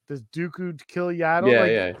 Does Dooku kill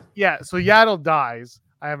Yaddle? Yeah. So Yaddle dies.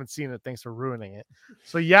 I haven't seen it. Thanks for ruining it.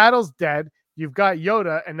 So Yaddle's dead. You've got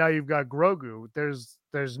Yoda, and now you've got Grogu. There's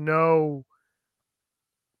no.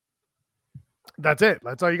 That's it.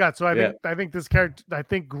 That's all you got. So I think this character, I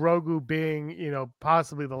think Grogu being,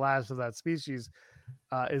 possibly the last of that species,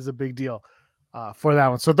 is a big deal for that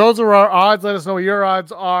one. So those are our odds. Let us know what your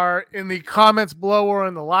odds are in the comments below or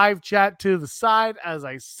in the live chat to the side as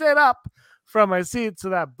I sit up from my seat so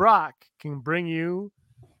that Brock can bring you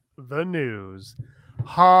the news.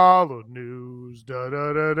 Hollow news, da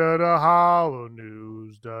da da da da. Hollow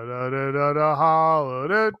news, da da da da da. Hollow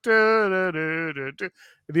da da da da da da.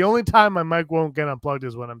 The only time my mic won't get unplugged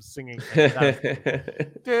is when I'm singing.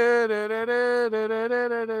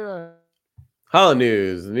 Hollow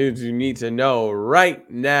news, the news you need to know right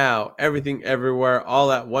now. Everything, everywhere,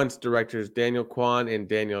 all at once. Directors Daniel Kwan and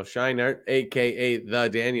Daniel Scheinert, aka the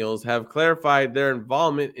Daniels, have clarified their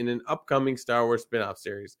involvement in an upcoming Star Wars spin-off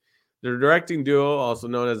series. The directing duo, also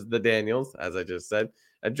known as the Daniels, as I just said,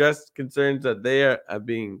 addressed concerns that they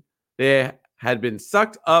had been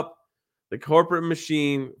sucked up the corporate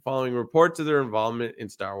machine following reports of their involvement in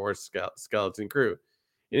Star Wars Skeleton Crew.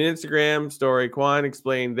 In an Instagram story, Kwan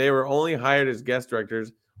explained they were only hired as guest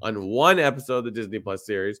directors on one episode of the Disney Plus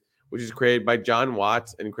series, which is created by John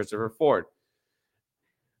Watts and Christopher Ford.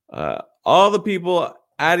 All the people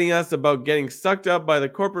adding us about getting sucked up by the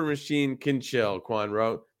corporate machine can chill, Kwan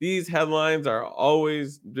wrote. These headlines are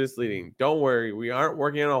always misleading. Don't worry, we aren't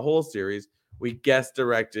working on a whole series. We guest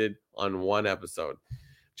directed on one episode.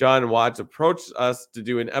 John Watts approached us to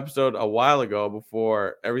do an episode a while ago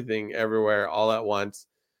before Everything Everywhere All at Once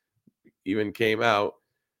even came out.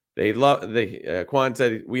 Kwan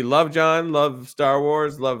said, we love John, love Star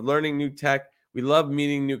Wars, love learning new tech. We love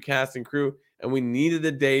meeting new cast and crew, and we needed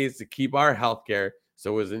the days to keep our healthcare.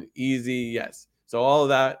 So it was an easy yes. So all of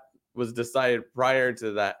that was decided prior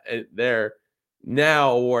to that. Their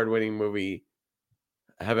now award-winning movie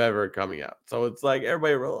have ever coming out. So it's like,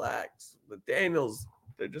 everybody relax. The Daniels,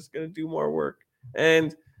 they're just going to do more work.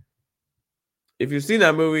 And if you've seen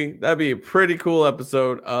that movie, that'd be a pretty cool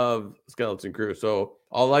episode of Skeleton Crew. So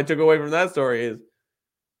all I took away from that story is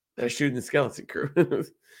they're shooting the Skeleton Crew.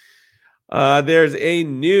 There's a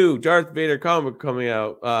new Darth Vader comic coming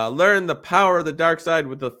out. Learn the power of the dark side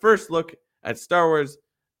with the first look at Star Wars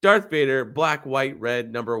Darth Vader Black, White,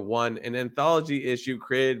 Red #1, an anthology issue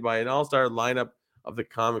created by an all-star lineup of the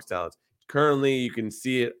comics talents. Currently, you can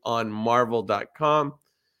see it on Marvel.com.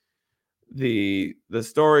 The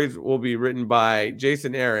stories will be written by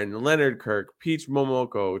Jason Aaron, Leonard Kirk, Peach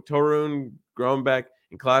Momoko, Torun Grombeck,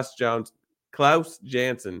 and Klaus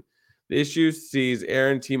Janson. The issue sees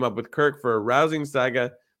Aaron team up with Kirk for a rousing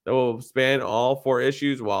saga that will span all 4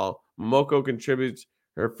 issues, while Momoko contributes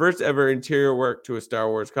her first ever interior work to a Star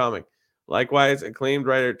Wars comic. Likewise, acclaimed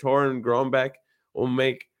writer Torun Grombeck will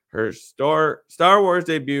make her Star Wars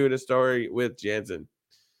debut in a story with Jansen.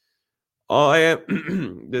 All I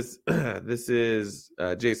am this is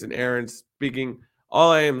Jason Aaron speaking.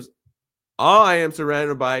 All I am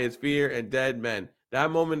surrounded by is fear and dead men.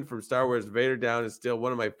 That moment from Star Wars Vader Down is still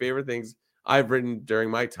one of my favorite things I've written during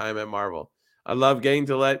my time at Marvel. I love getting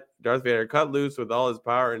to let Darth Vader cut loose with all his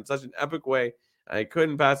power in such an epic way, and I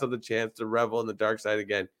couldn't pass up the chance to revel in the dark side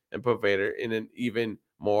again and put Vader in an even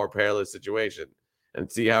more perilous situation and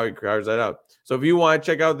see how he carves that out. So if you want to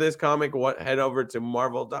check out this comic, head over to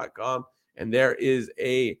Marvel.com. And there is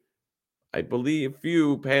I believe,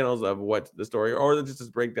 few panels of what the story, or just a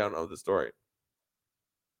breakdown of the story.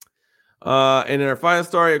 And in our final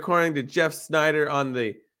story, according to Jeff Snyder on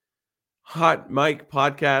the Hot Mic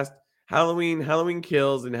podcast, Halloween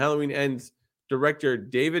Kills and Halloween Ends director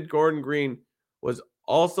David Gordon Green was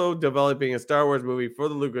also developing a Star Wars movie for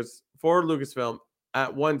Lucasfilm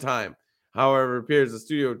at one time. However, it appears the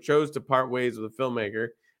studio chose to part ways with the filmmaker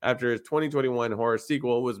after his 2021 horror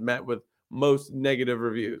sequel was met with most negative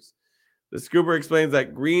reviews. The scooper explains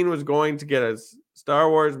that Green was going to get a Star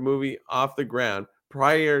Wars movie off the ground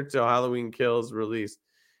prior to Halloween Kills release,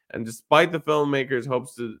 and despite the filmmaker's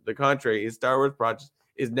hopes to the contrary, his Star Wars project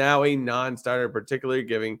is now a non-starter, particularly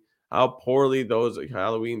given how poorly those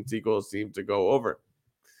Halloween sequels seem to go over.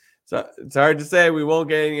 it's hard to say we won't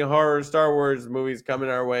get any horror Star Wars movies coming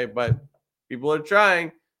our way, but people are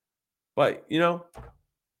trying. But,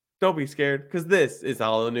 don't be scared because this is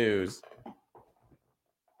Hollow News.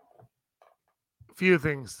 Few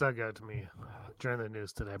things stuck out to me during the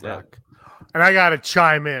news today, Brock. Yeah. And I got to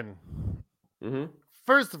chime in. Mm-hmm.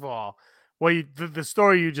 First of all, the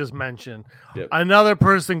story you just mentioned, another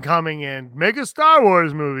person coming in, make a Star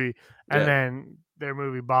Wars movie, and then their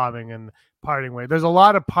movie bombing and parting ways. There's a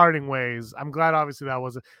lot of parting ways. I'm glad, obviously, that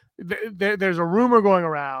wasn't. There's a rumor going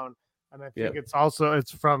around, and I think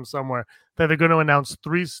it's from somewhere that they're going to announce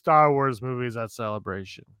 3 Star Wars movies at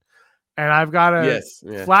Celebration. And I've got to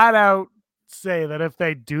flat out say that if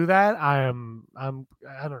they do that, I don't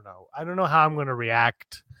know. I don't know how I'm going to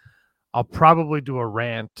react. I'll probably do a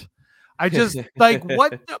rant. I just like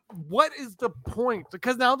what is the point?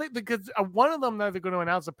 Because now one of them that they're going to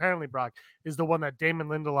announce, apparently, Brock, is the one that Damon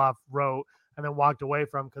Lindelof wrote and then walked away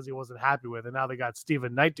from because he wasn't happy with, and now they got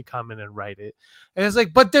Stephen Knight to come in and write it. And it's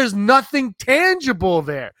like, but there's nothing tangible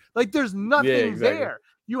there. Like there's nothing there.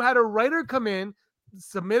 You had a writer come in,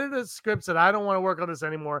 submitted a script, said I don't want to work on this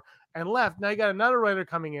anymore, and left. Now you got another writer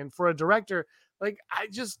coming in for a director. Like I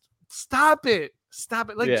just stop it.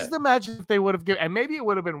 Like just imagine if they would have given, and maybe it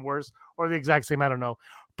would have been worse or the exact same. I don't know.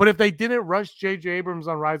 But if they didn't rush J.J. Abrams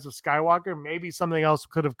on Rise of Skywalker, maybe something else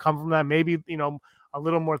could have come from that. Maybe a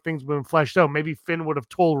little more things would have been fleshed out. Maybe Finn would have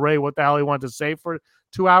told Rey what the hell he wanted to say for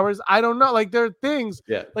 2 hours. I don't know. Like there are things.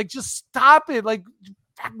 Like just stop it. Like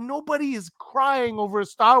nobody is crying over a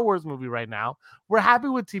Star Wars movie right now. We're happy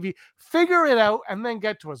with TV. Figure it out and then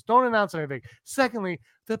get to us. Don't announce anything. Secondly,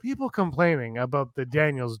 the people complaining about the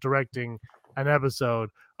Daniels directing an episode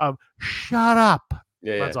of shut up.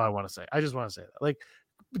 That's all I want to say. I just want to say that. Like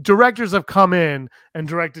directors have come in and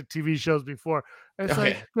directed TV shows before.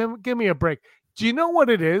 It's give me a break. Do you know what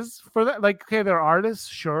it is for that? Like, okay, they're artists,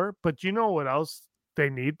 sure, but do you know what else they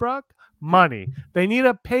need, Brock? Money. They need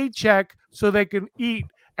a paycheck so they can eat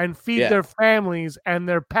and feed their families and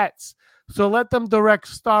their pets. So let them direct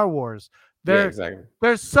Star Wars. They're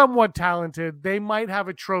somewhat talented. They might have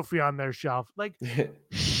a trophy on their shelf. Like,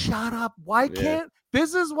 shut up. Why can't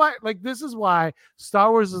this is why Star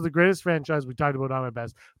Wars is the greatest franchise we talked about on my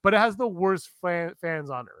best, but it has the worst fans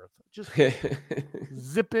on earth. Just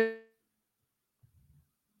zip it.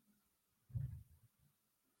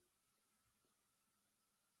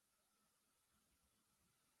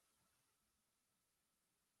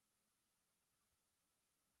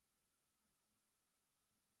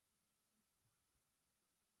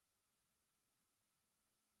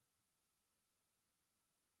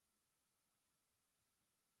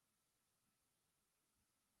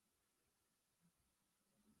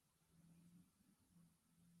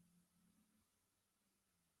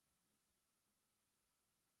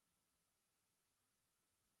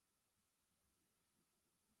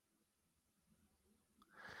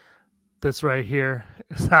 This right here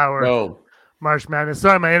is our March Madness.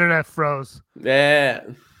 Sorry, my internet froze. Yeah.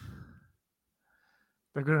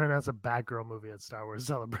 They're going to announce a Batgirl movie at Star Wars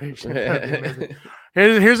Celebration.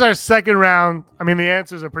 Here's our second round. I mean, the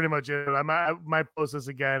answers are pretty much it. I might post this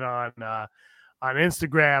again on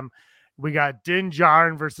Instagram. We got Din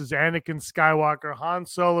Djarin versus Anakin Skywalker, Han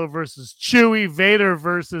Solo versus Chewie, Vader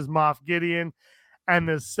versus Moff Gideon, and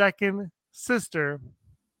the second sister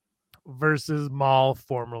versus Maul,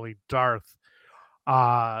 formerly Darth.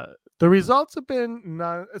 The results have been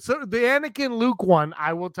none. So the Anakin Luke one,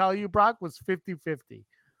 I will tell you, Brock, was 50-50.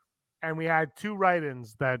 And we had 2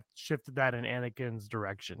 write-ins that shifted that in Anakin's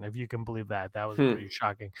direction. If you can believe that. That was pretty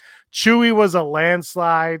shocking. Chewie was a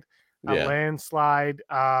landslide. Din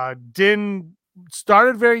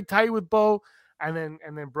started very tight with Bo and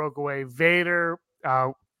then broke away. Vader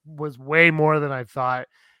was way more than I thought.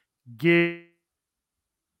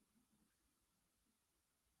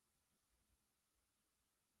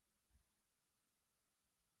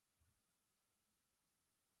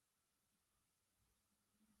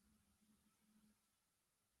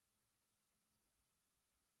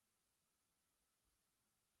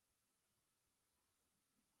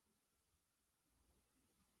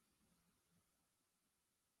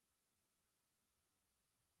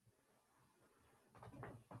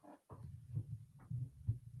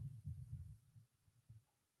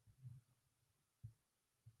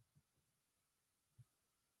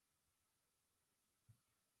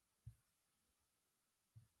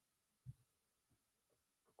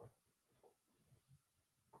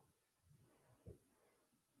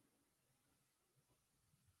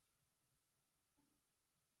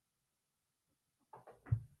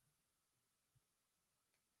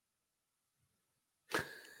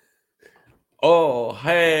 Oh,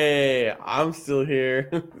 hey, I'm still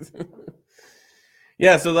here.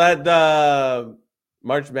 Yeah, so that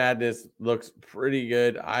March Madness looks pretty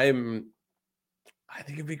good. I think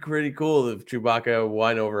it'd be pretty cool if Chewbacca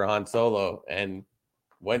won over Han Solo and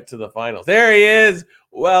went to the finals. There he is.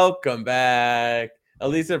 Welcome back. At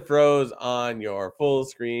least it froze on your full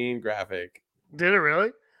screen graphic. Did it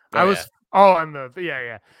really? Oh, On the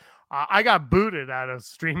yeah. I got booted out of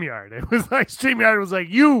StreamYard. It was like StreamYard was like,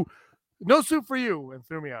 "You, no soup for you," and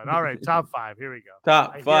threw me out. All right, top 5. Here we go.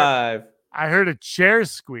 Top 5. I heard a chair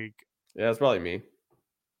squeak. Yeah, that's probably me.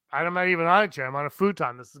 I'm not even on a chair. I'm on a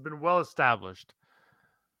futon. This has been well established.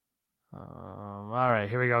 All right,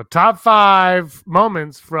 here we go. Top 5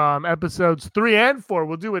 moments from episodes 3 and 4.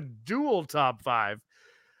 We'll do a dual top 5.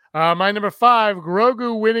 My number 5,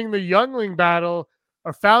 Grogu winning the youngling battle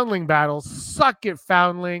or foundling battle. Suck it,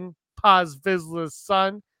 foundling. Paz Vizsla's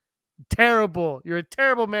son. Terrible. You're a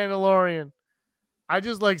terrible Mandalorian. I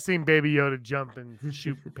just like seeing Baby Yoda jump and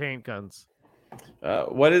shoot paint guns.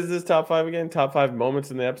 What is this top 5 again? Top 5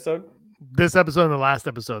 moments in the episode? This episode and the last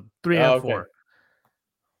episode, 3 and 4.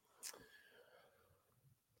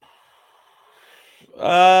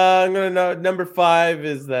 I'm gonna know number 5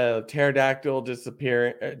 is the pterodactyl just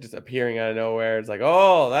appearing out of nowhere. It's like,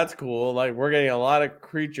 oh, that's cool. Like we're getting a lot of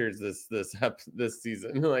creatures this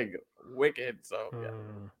season, like wicked. So yeah.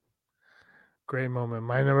 Great moment.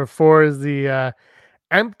 My number 4 is the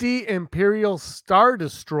empty Imperial Star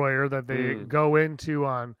Destroyer that they go into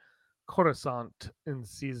on Coruscant in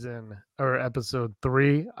episode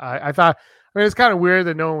 3. I thought, it's kind of weird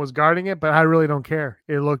that no one was guarding it, but I really don't care.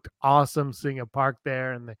 It looked awesome seeing a park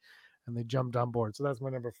there, and they jumped on board. So that's my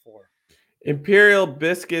number 4. Imperial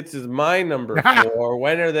Biscuits is my number 4.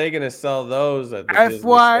 When are they going to sell those at the Disney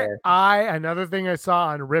store? FYI, another thing I saw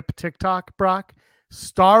on RIP TikTok, Brock,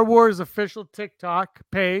 Star Wars official TikTok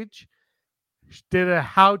page did a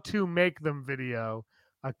how to make them video,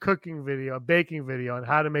 a cooking video, a baking video on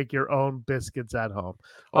how to make your own biscuits at home.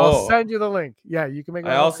 I'll send you the link. Yeah, you can make it.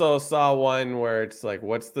 I also saw one where it's like,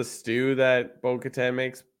 what's the stew that Bo-Katan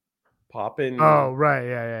makes? Poppin'? Oh, right.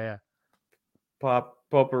 Yeah.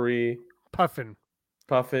 Potpourri. Puffin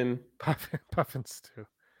stew.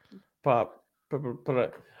 Pop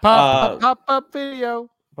up video.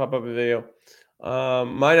 Pop-up video.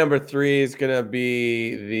 My number 3 is going to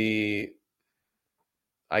be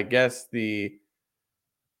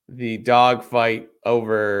the dog fight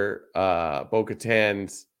over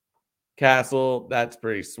Bo-Katan's castle. That's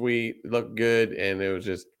pretty sweet. It looked good, and it was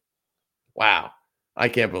just wow. I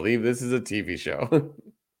can't believe this is a TV show.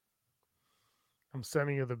 I'm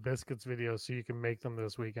sending you the biscuits video so you can make them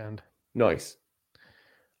this weekend. Nice.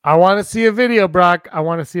 I want to see a video, Brock. I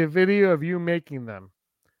want to see a video of you making them.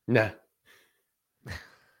 Nah.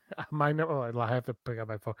 I have to pick up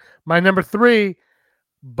my phone. My number 3,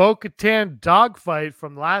 Bo-Katan dogfight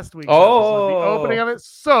from last week's episode. The opening of it,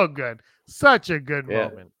 so good. Such a good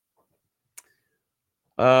moment.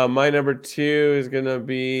 My number 2 is going to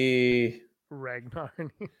be Ragnar.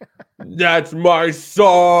 That's my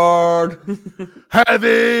sword.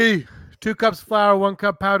 Heavy. 2 cups flour, 1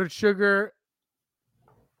 cup powdered sugar,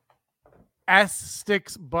 S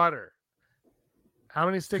sticks butter. How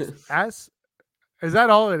many sticks? S? Is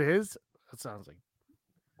that all it is? That sounds like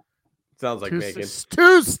bacon.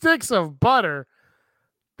 2 sticks of butter.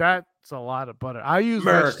 That's a lot of butter. I'll use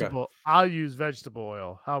vegetable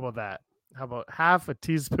oil. How about that? How about half a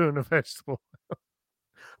teaspoon of vegetable oil?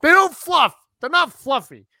 They don't fluff. They're not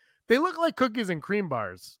fluffy. They look like cookies and cream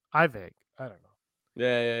bars, I think. I don't know.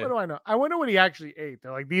 Yeah. What do I know? I wonder what he actually ate.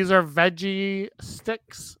 They're like, these are veggie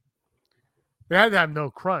sticks. They had to have no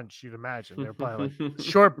crunch, you'd imagine. They're probably like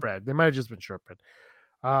shortbread. They might have just been shortbread.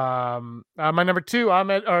 My number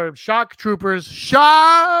 2, Shock Troopers.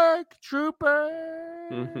 Shock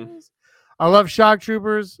Troopers. I love Shock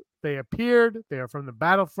Troopers. They appeared. They are from the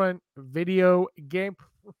Battlefront video game.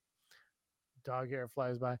 Dog hair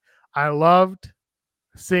flies by. I loved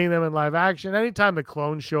seeing them in live action. Anytime the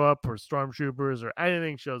clones show up or stormtroopers or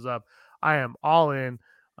anything shows up, I am all in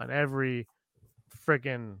on every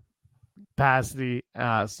freaking capacity.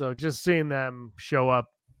 So just seeing them show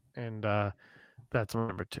up, and that's my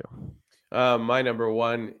number 2. My number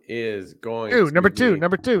 1 is going number two.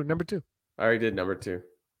 I already did number 2.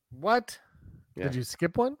 What? Yeah. Did you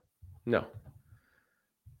skip one? No.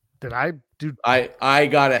 Did I do? I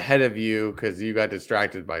got ahead of you because you got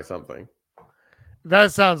distracted by something.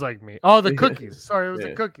 That sounds like me. Oh, the cookies. Sorry, it was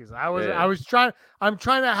the cookies. I'm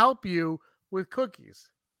trying to help you with cookies.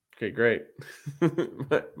 Okay, great.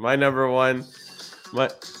 My number 1.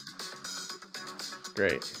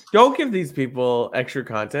 Great. Don't give these people extra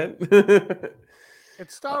content.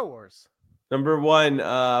 It's Star Wars. Number one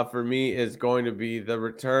for me is going to be the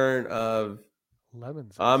return of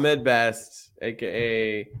Lemon zest. Ahmed Best,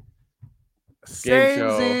 aka Game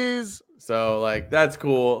Show. Samesies. So like that's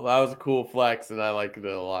cool. That was a cool flex, and I liked it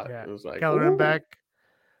a lot. Yeah. It was like Keller and Beck.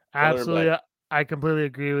 Keller and Absolutely. Beck. I completely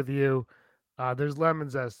agree with you. There's lemon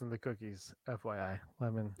zest in the cookies, FYI.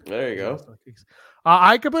 Lemon. There you go. zest in the cookies.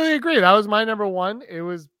 I completely agree. That was my number one. It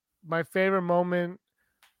was my favorite moment,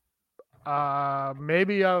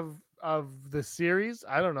 maybe of the series.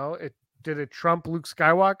 I don't know. Did it trump Luke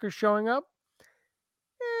Skywalker showing up?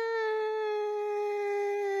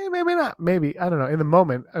 Maybe not. Maybe, I don't know. In the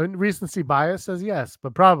moment, I mean, recency bias says yes,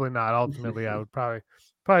 but probably not. Ultimately, I would probably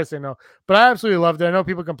say no. But I absolutely loved it. I know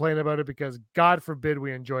people complain about it because God forbid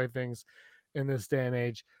we enjoy things in this day and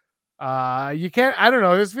age. You can't. I don't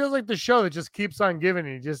know. This feels like the show that just keeps on giving.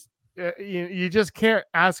 You just can't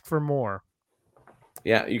ask for more.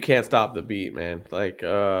 Yeah, you can't stop the beat, man. Like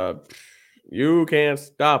you can't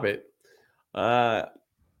stop it. I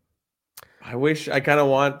wish I kind of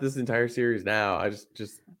want this entire series now. I just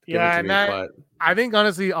give it to me. But I think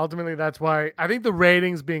honestly, ultimately, that's why I think the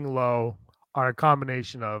ratings being low are a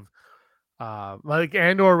combination of like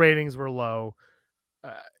Andor ratings were low,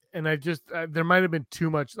 and I just there might have been too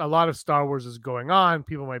much. A lot of Star Wars is going on.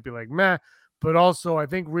 People might be like meh, but also I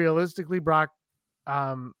think realistically, Brock,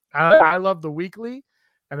 I love the weekly,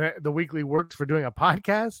 and the weekly works for doing a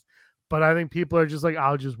podcast. But I think people are just like,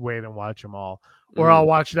 I'll just wait and watch them all. Or I'll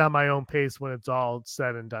watch it at my own pace when it's all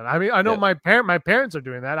said and done. I mean, I know my parents are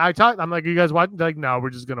doing that. I'm like, you guys watch? They're like, no, we're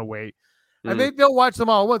just gonna wait. And they'll watch them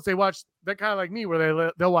all at once. They're kind of like me,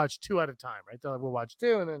 where they'll watch two at a time, right? We'll watch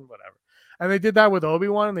two and then whatever. And they did that with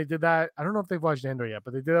Obi-Wan, and they did that. I don't know if they've watched Andor yet,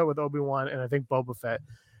 but they did that with Obi-Wan and I think Boba Fett,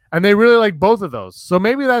 and they really like both of those. So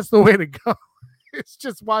maybe that's the way to go. It's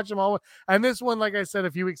just watch them all. And this one, like I said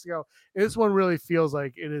a few weeks ago, this one really feels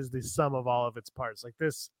like it is the sum of all of its parts. Like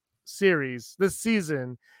this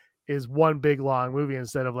season is one big long movie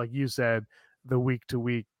instead of, like you said, the week to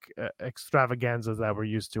week extravaganzas that we're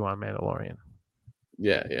used to on Mandalorian.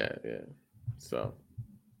 Yeah. So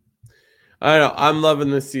I don't know. I'm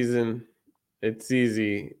loving this season. It's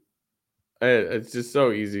easy. It's just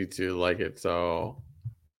so easy to like it. So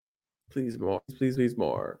please more. Please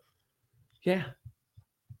more. Yeah.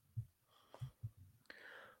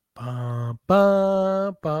 Ba,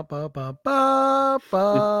 ba, ba, ba, ba, ba,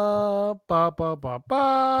 ba, ba, ba, ba,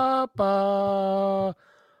 ba, ba.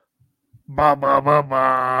 Ba, ba, ba,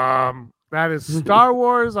 ba. That is Star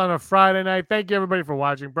Wars on a Friday night. Thank you, everybody, for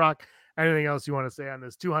watching. Brock, anything else you want to say on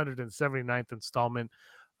this 279th installment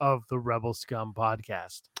of the Rebel Scum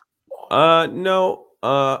podcast? No.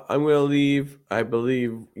 I'm gonna leave. I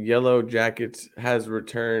believe Yellow Jackets has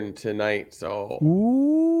returned tonight. So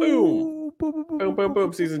boom.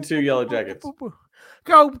 Season 2, Yellow Jackets.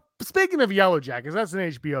 Go. Speaking of Yellow Jackets, that's an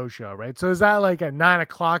HBO show, right? So is that like at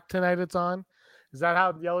 9:00 tonight? It's on. Is that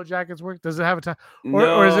how Yellow Jackets work? Does it have a time?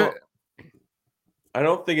 Or is it? I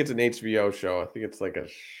don't think it's an HBO show. I think it's like a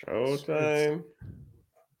Showtime.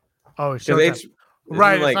 It's Showtime.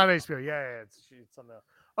 Right, it's not HBO. Yeah, it's something else.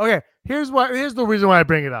 Okay, here's the reason why I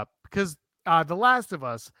bring it up, because The Last of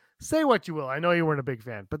Us, say what you will, I know you weren't a big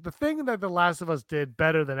fan, but the thing that The Last of Us did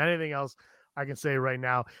better than anything else I can say right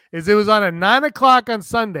now is it was on at 9:00 on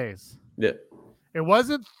Sundays. Yeah. It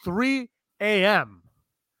wasn't 3 a.m.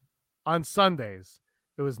 on Sundays.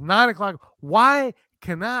 It was 9:00. Why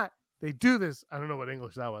cannot they do this? I don't know what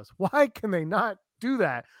English that was. Why can they not do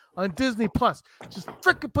that on Disney Plus? Just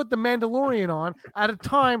frickin' put the Mandalorian on at a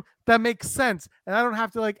time that makes sense, and I don't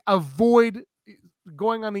have to like avoid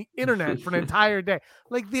going on the internet for an entire day.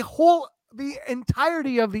 Like the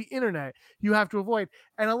entirety of the internet you have to avoid,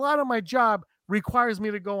 and a lot of my job requires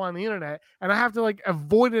me to go on the internet, and I have to like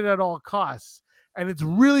avoid it at all costs. And it's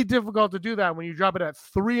really difficult to do that when you drop it at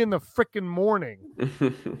 3 in the freaking morning.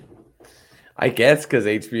 I guess because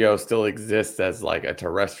HBO still exists as like a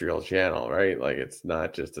terrestrial channel, right? Like it's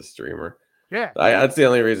not just a streamer. Yeah, that's the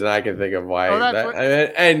only reason I can think of why.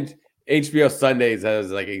 And HBO Sundays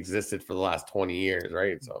has like existed for the last 20 years,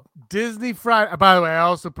 right? So Disney Friday. By the way, I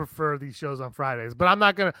also prefer these shows on Fridays, but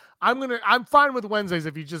I'm fine with Wednesdays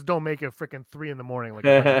if you just don't make it freaking 3 in the morning like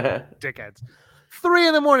dickheads. 3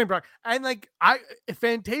 in the morning, Brock. And like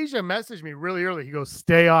Fantasia messaged me really early. He goes,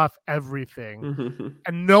 stay off everything.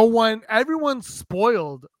 And everyone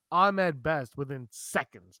spoiled Ahmed Best within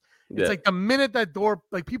seconds. It's like the minute that door,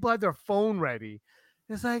 like people had their phone ready.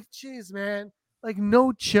 It's like, geez, man, like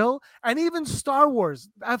no chill. And even Star Wars,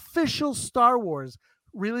 official Star Wars,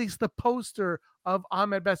 released the poster of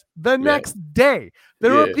Ahmed Best the Yeah. next day.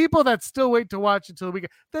 There are Yeah. people that still wait to watch until the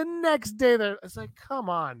weekend. The next day, it's like, come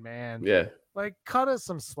on, man. Yeah. Like, cut us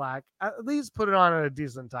some slack. At least put it on at a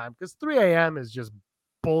decent time, because 3 a.m. is just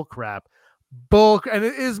bull crap. And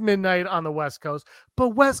it is midnight on the West Coast, but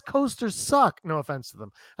West Coasters suck. No offense to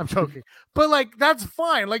them. I'm joking. But like, that's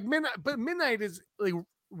fine. Like midnight is like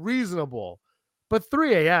reasonable. But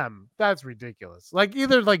 3 a.m., that's ridiculous. Like,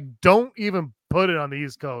 either like don't even put it on the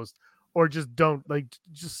East Coast, or just don't, like,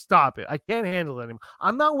 just stop it. I can't handle it anymore.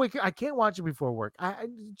 I'm not waking. I can't watch it before work. I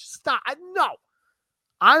just stop. No.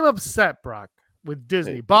 I'm upset, Brock, with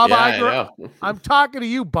Disney. Bob Iger. I'm talking to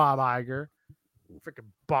you, Bob Iger. Freaking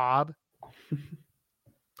Bob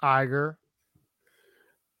Iger.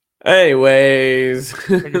 Anyways,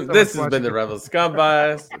 so this has been the Rebel Scum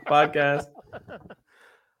podcast.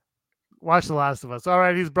 Watch The Last of Us. All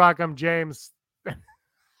right, he's Brock. I'm James.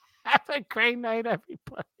 Have a great night,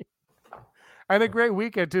 everybody. And a great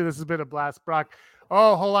weekend, too. This has been a blast, Brock.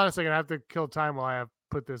 Oh, hold on a second. I have to kill time while I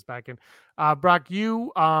put this back in. Brock,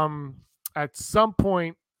 you at some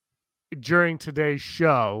point during today's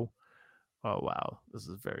show, oh wow, this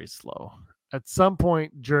is very slow. At some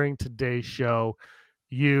point during today's show,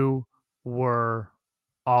 you were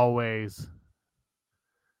always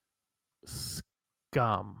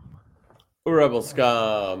scum. Rebel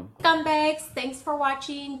Scum. Scumbags, thanks for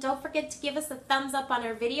watching. Don't forget to give us a thumbs up on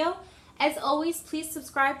our video. As always, please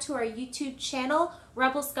subscribe to our YouTube channel,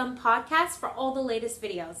 Rebel Scum Podcast, for all the latest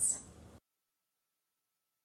videos.